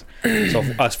tasks. So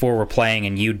if us four were playing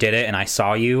and you did it and I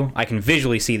saw you, I can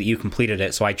visually see that you completed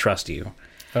it, so I trust you.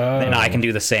 And I can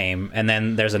do the same. And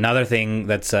then there's another thing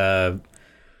that's there's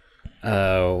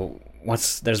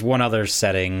one other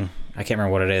setting I can't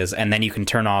remember what it is, and then you can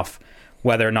turn off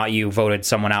whether or not you voted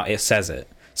someone out. It says it.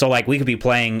 So like we could be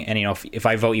playing, and if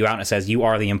I vote you out and it says you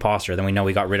are the imposter, then we know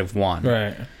we got rid of one.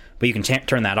 Right. But you can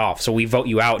turn that off. So we vote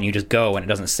you out and you just go, and it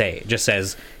doesn't say. It just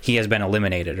says he has been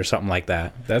eliminated or something like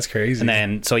that. That's crazy. And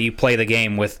then so you play the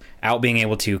game without being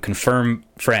able to confirm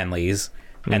friendlies,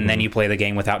 and then you play the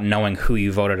game without knowing who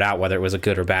you voted out, whether it was a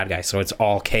good or bad guy. So it's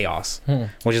all chaos,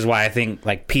 which is why I think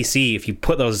like PC, if you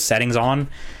put those settings on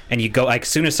and you go, like as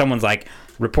soon as someone's like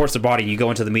reports the body, you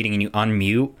go into the meeting and you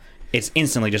unmute, it's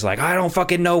instantly just like, I don't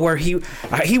fucking know where he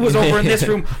was over in this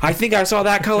room. I think I saw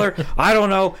that color. I don't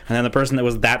know. And then the person that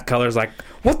was that color is like,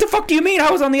 what the fuck do you mean?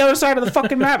 I was on the other side of the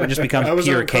fucking map. It just becomes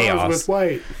pure chaos. With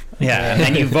white. Yeah, and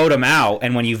then you vote them out,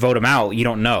 and when you vote them out, you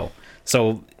don't know.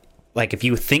 So, like, if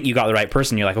you think you got the right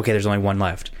person, you're like, okay, there's only one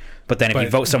left. But then if you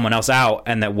vote someone else out,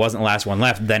 and that wasn't the last one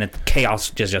left, then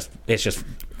chaos it's just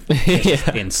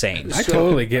insane. I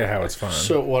totally get how it's fun.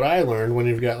 So what I learned, when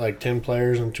you've got like 10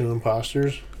 players and 2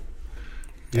 imposters,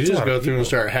 you just go through and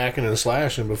start hacking and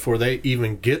slashing before they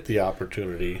even get the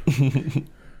opportunity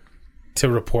to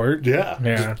report.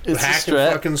 Yeah. Just hack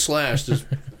and fucking slash. Just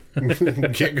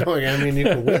get going. I mean, you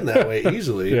can win that way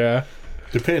easily. Yeah.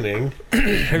 Depending.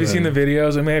 Have you seen the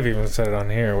videos? I may have even said it on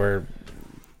here where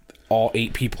all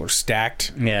 8 people are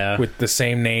stacked with the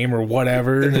same name or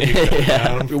whatever. And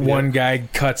then one guy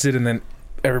cuts it and then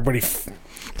everybody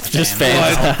just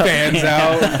fans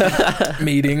out.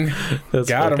 Meeting. That's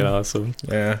got fucking him. awesome.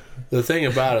 Yeah. The thing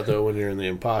about it, though, when you're in the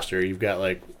imposter, you've got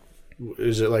like,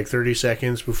 is it like 30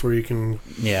 seconds before you can?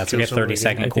 Yeah, it's like a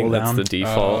 30-second I think cooldown. that's the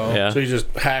default. Yeah. So you just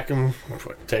hack them,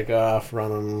 take off,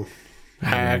 run them,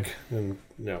 hack, and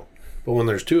But when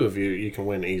there's 2 of you, you can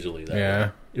win easily. That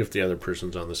way, if the other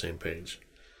person's on the same page.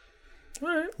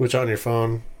 Right. Which on your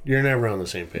phone, you're never on the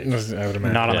same page. I would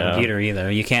imagine. Not on the computer either.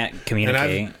 You can't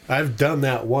communicate. And I've done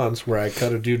that once where I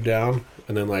cut a dude down,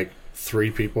 and then like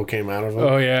 3 people came out of him.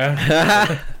 Oh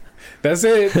yeah. That's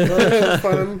it. That's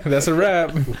fun. That's a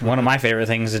wrap. One of my favorite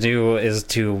things to do is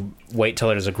to wait till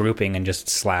there's a grouping and just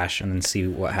slash and then see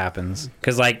what happens.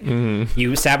 Because like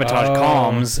you sabotage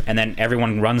comms and then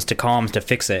everyone runs to comms to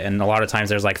fix it, and a lot of times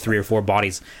there's like 3 or 4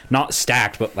 bodies not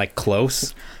stacked but like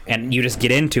close, and you just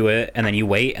get into it and then you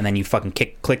wait and then you fucking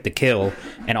click the kill,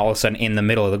 and all of a sudden in the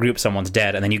middle of the group someone's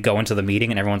dead, and then you go into the meeting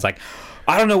and everyone's like,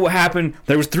 I don't know what happened.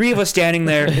 There was 3 of us standing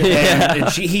there, and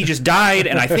he just died,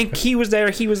 and I think he was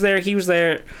there.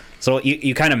 So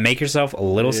you kind of make yourself a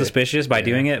little suspicious by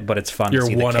doing it, but it's fun to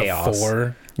see the chaos. You're 1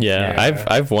 of 4. Yeah,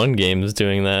 I've won games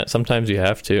doing that. Sometimes you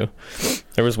have to.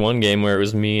 There was one game where it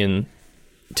was me and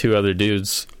 2 other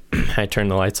dudes. I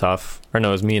turned the lights off. Or no,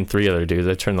 it was me and 3 other dudes.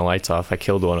 I turned the lights off. I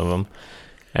killed one of them.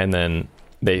 And then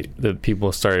the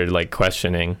people started like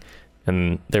questioning,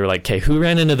 and they were like, okay, who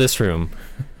ran into this room?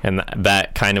 And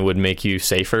that kind of would make you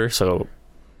safer. So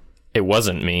it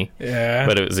wasn't me,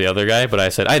 but it was the other guy. But I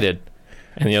said I did,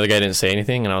 and the other guy didn't say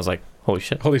anything. And I was like, holy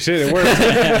shit, it worked.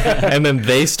 And then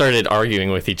they started arguing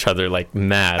with each other like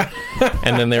mad.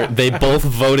 And then they both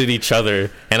voted each other,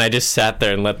 and I just sat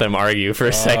there and let them argue for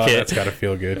a second. That's gotta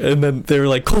feel good. And then they were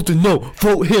like, Colton, no,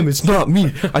 vote him. It's not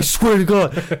me. I swear to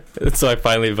God. And so I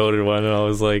finally voted one, and I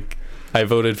was like, I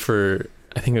voted for,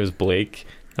 I think it was Blake.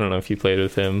 I don't know if you played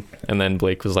with him. And then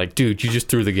Blake was like, dude, you just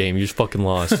threw the game. You just fucking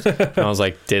lost. And I was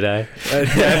like, did I? I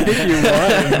think you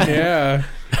won. Yeah.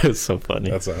 It was so funny.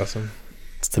 That's awesome.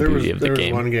 It's the beauty of the game. There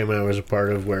was one game I was a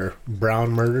part of where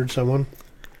Brown murdered someone,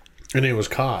 and he was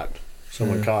caught.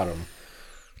 Someone caught him.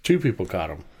 2 people caught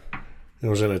him. It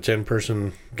was in a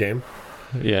 10-person game.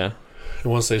 Yeah.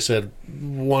 And once they said,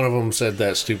 one of them said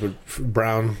that stupid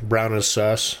Brown is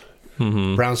sus.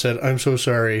 Mm-hmm. Brown said, I'm so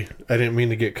sorry. I didn't mean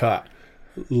to get caught.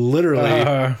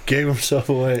 Literally gave himself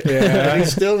away. Yeah. He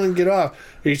still didn't get off.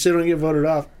 He still didn't get voted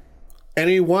off. And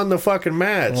he won the fucking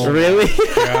match. Oh, really?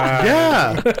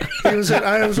 Yeah. He was like,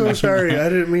 I am so sorry. I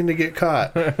didn't mean to get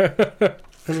caught.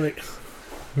 I'm like,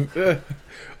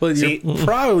 well, you're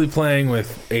probably playing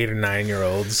with 8 or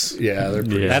 9-year-olds. Yeah, they're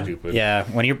pretty stupid. Yeah,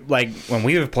 when you're like, when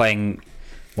we were playing,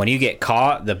 when you get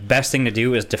caught, the best thing to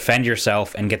do is defend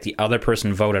yourself and get the other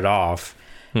person voted off.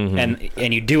 And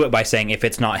you do it by saying, if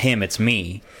it's not him, it's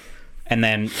me. And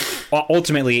then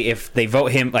ultimately, if they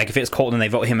vote him, like if it's Colton and they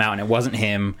vote him out and it wasn't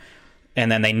him,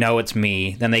 and then they know it's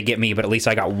me, then they get me, but at least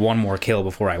I got one more kill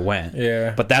before I went.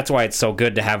 Yeah. But that's why it's so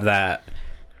good to have that,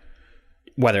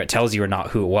 whether it tells you or not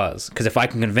who it was. Because if I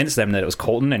can convince them that it was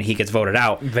Colton and he gets voted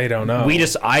out, they don't know.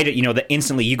 That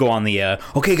instantly you go on the,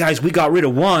 okay guys, we got rid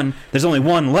of one, there's only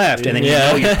one left, and then you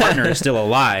know your partner is still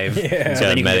alive. Yeah. So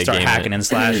then you can start hacking and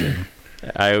slashing.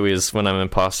 I always, when I'm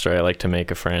imposter, I like to make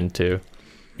a friend too.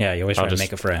 Yeah, you always I'll try to just-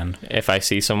 make a friend. If I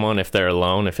see someone, if they're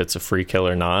alone, if it's a free kill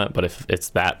or not, but if it's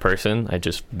that person, I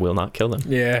just will not kill them.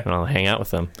 Yeah. And I'll hang out with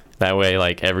them. That way,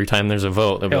 like, every time there's a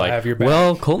vote, they'll be He'll like, have your back.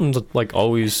 well, Colton's, like,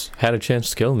 always had a chance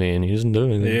to kill me, and he doesn't do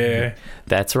anything. Yeah.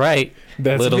 That's right.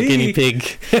 That's Little me. guinea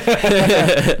pig.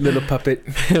 Little puppet.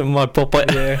 My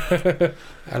puppet. Yeah.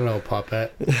 I don't know,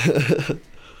 Poppet.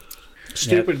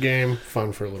 Stupid game,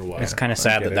 fun for a little while. It's kind of I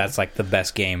sad get that it. that's like the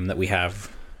best game that we have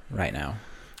right now.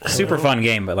 Super fun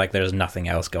game, but like there's nothing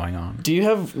else going on. Do you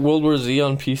have World War Z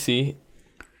on PC?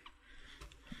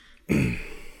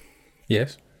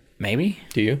 Yes. Maybe?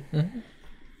 Do you? Mm-hmm.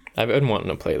 I've been wanting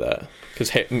to play that.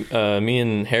 Because me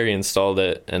and Harry installed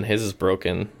it, and his is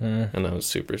broken, and I was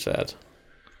super sad.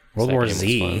 World That War game was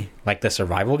Z, fun. like the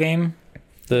survival game?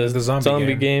 The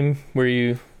zombie game where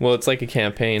you... Well, it's like a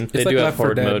campaign. They like do have Left 4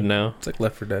 horde Dead. mode now. It's like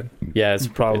Left 4 Dead. Yeah, it's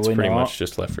Probably pretty not. much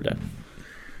just Left 4 Dead.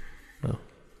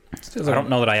 I don't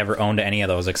know that I ever owned any of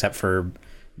those except for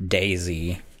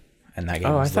DayZ, and that game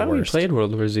Oh, I was the thought we worst. played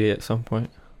World War Z at some point.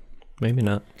 Maybe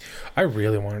not. I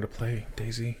really wanted to play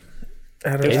Daisy.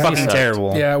 It's DayZ fucking sucked.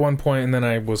 terrible. Yeah, at one point, and then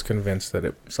I was convinced that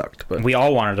it sucked. But We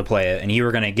all wanted to play it, and you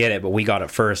were gonna get it, but we got it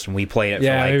first, and we played it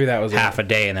Yeah, for like maybe that was half a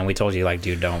day, and then we told you like,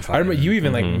 dude, don't. I remember you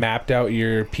even like Mhm. mapped out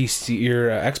your PC, your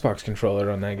Xbox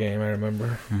controller on that game. I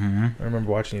remember. Mm-hmm. I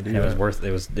remember watching you do It that. was worth.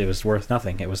 It was worth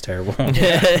nothing. It was terrible.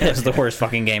 It was the worst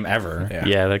fucking game ever.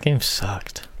 Yeah, that game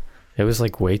sucked. It was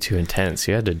like way too intense.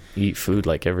 You had to eat food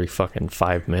like every fucking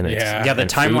 5 minutes. Yeah. Yeah, the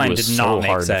And food timeline was did not so make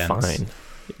hard sense. to find.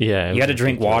 Yeah, it You had to was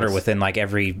drink water ridiculous. within like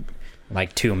every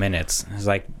 2 minutes. It's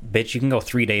like, bitch, you can go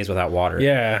 3 days without water.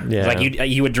 Yeah. Yeah. It's like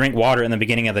you would drink water in the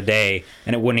beginning of the day,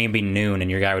 and it wouldn't even be noon,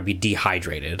 and your guy would be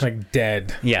dehydrated. Like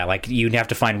dead. Yeah, like you'd have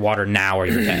to find water now or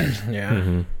you're dead. Yeah.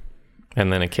 Mhm.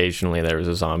 And then occasionally there was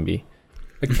a zombie.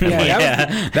 Like,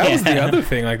 yeah, that was the Yeah. other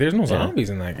thing. Like, there's no zombies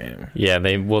in that game. Yeah,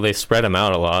 they spread them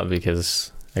out a lot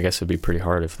because I guess it'd be pretty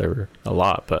hard if there were a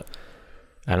lot, but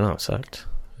I don't know, it sucked.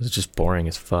 It was just boring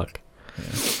as fuck.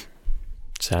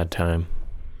 Sad time.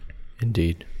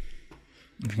 Indeed.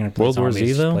 If you're gonna play World War Z,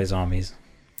 zombies, though? play zombies.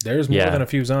 There's more Yeah. than a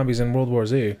few zombies in World War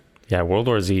Z. Yeah, World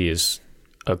War Z is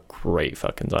a great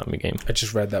fucking zombie game. I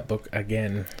just read that book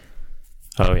again.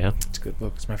 Oh yeah? It's a good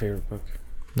book. It's my favorite book.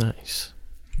 Nice.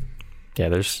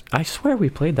 Yeah, I swear we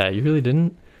played that. You really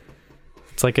didn't?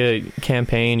 It's like a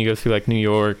campaign. You go through like New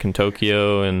York and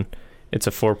Tokyo, and it's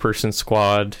a 4-person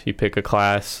squad. You pick a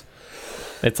class.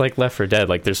 It's like Left 4 Dead.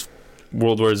 Like there's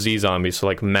World War Z zombies, so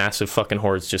like massive fucking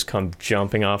hordes just come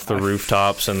jumping off the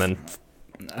rooftops, and then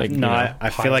like, No, you know, I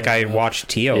feel like I watched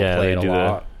Tio yeah, play they it a do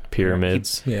lot. the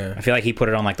pyramids. Yeah. I feel like he put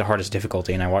it on like the hardest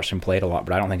difficulty, and I watched him play it a lot,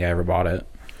 but I don't think I ever bought it.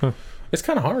 It's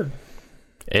kind of hard.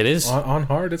 It is. On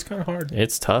hard, it's kind of hard.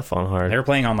 It's tough on hard. They were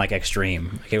playing on like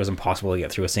extreme. Like it was impossible to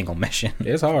get through a single mission.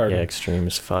 It's hard. Yeah, extreme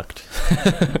is fucked.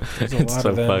 There's a It's lot so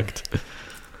of them. fucked.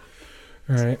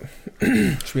 All right.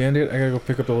 Should we end it? I gotta go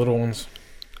pick up the little ones.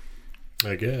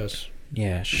 I guess.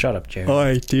 Yeah, shut up, Jared.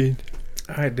 I did.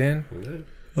 All right, Dan.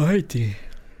 I did.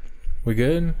 We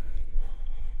good?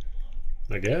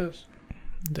 I guess.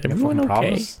 Everyone fucking okay?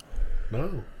 problems?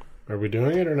 No. Are we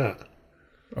doing it or not?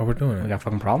 Oh, we're doing We it. got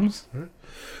fucking problems?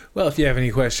 Well, if you have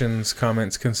any questions,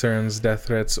 comments, concerns, death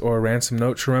threats, or ransom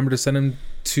notes, remember to send them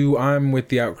to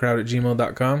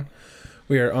imwiththeoutcrowd@gmail.com.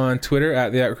 We are on Twitter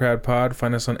 @theoutcrowdpod.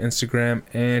 Find us on Instagram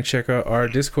and check out our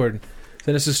Discord.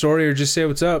 Send us a story or just say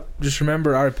what's up. Just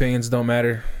remember, our opinions don't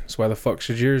matter. So why the fuck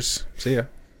should yours? See ya.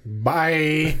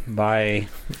 Bye. Bye.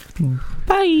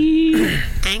 Bye. You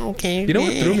know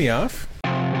what threw me off?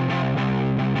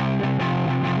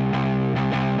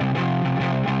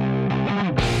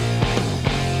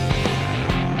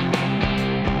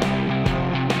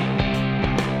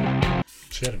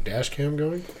 She had a dash cam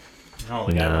going? No,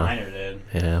 the guy behind her did.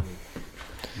 Yeah.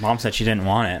 Mom said she didn't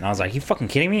want it, and I was like, "You fucking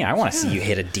kidding me? I want to see you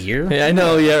hit a deer." Yeah, I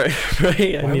know. Yeah,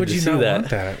 right. I Why need would to you see not that. want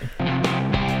that?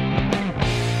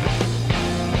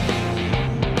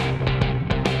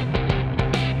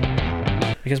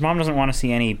 Because Mom doesn't want to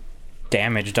see any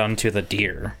damage done to the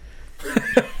deer.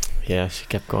 Yeah, she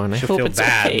kept going. I She'll hope feel it's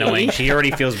bad okay. knowing she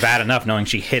already feels bad enough knowing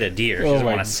she hit a deer. She doesn't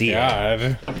want to see it.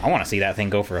 God. I want to see that thing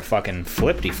go for a fucking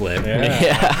flippity flip. Yeah.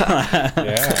 Yeah.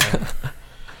 Yeah.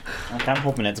 Like, I'm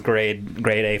hoping it's grade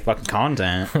A fucking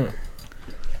content. And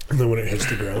then when it hits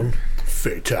the ground,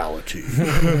 fatality.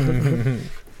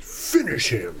 Finish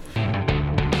him.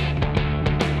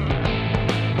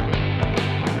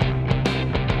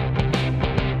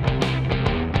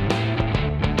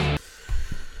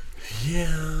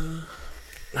 Yeah.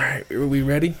 All right. Are we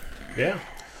ready? Yeah.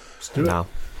 Let's do it. No.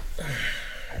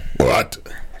 What?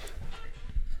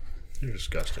 You're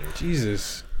disgusting.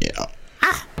 Jesus. Yeah.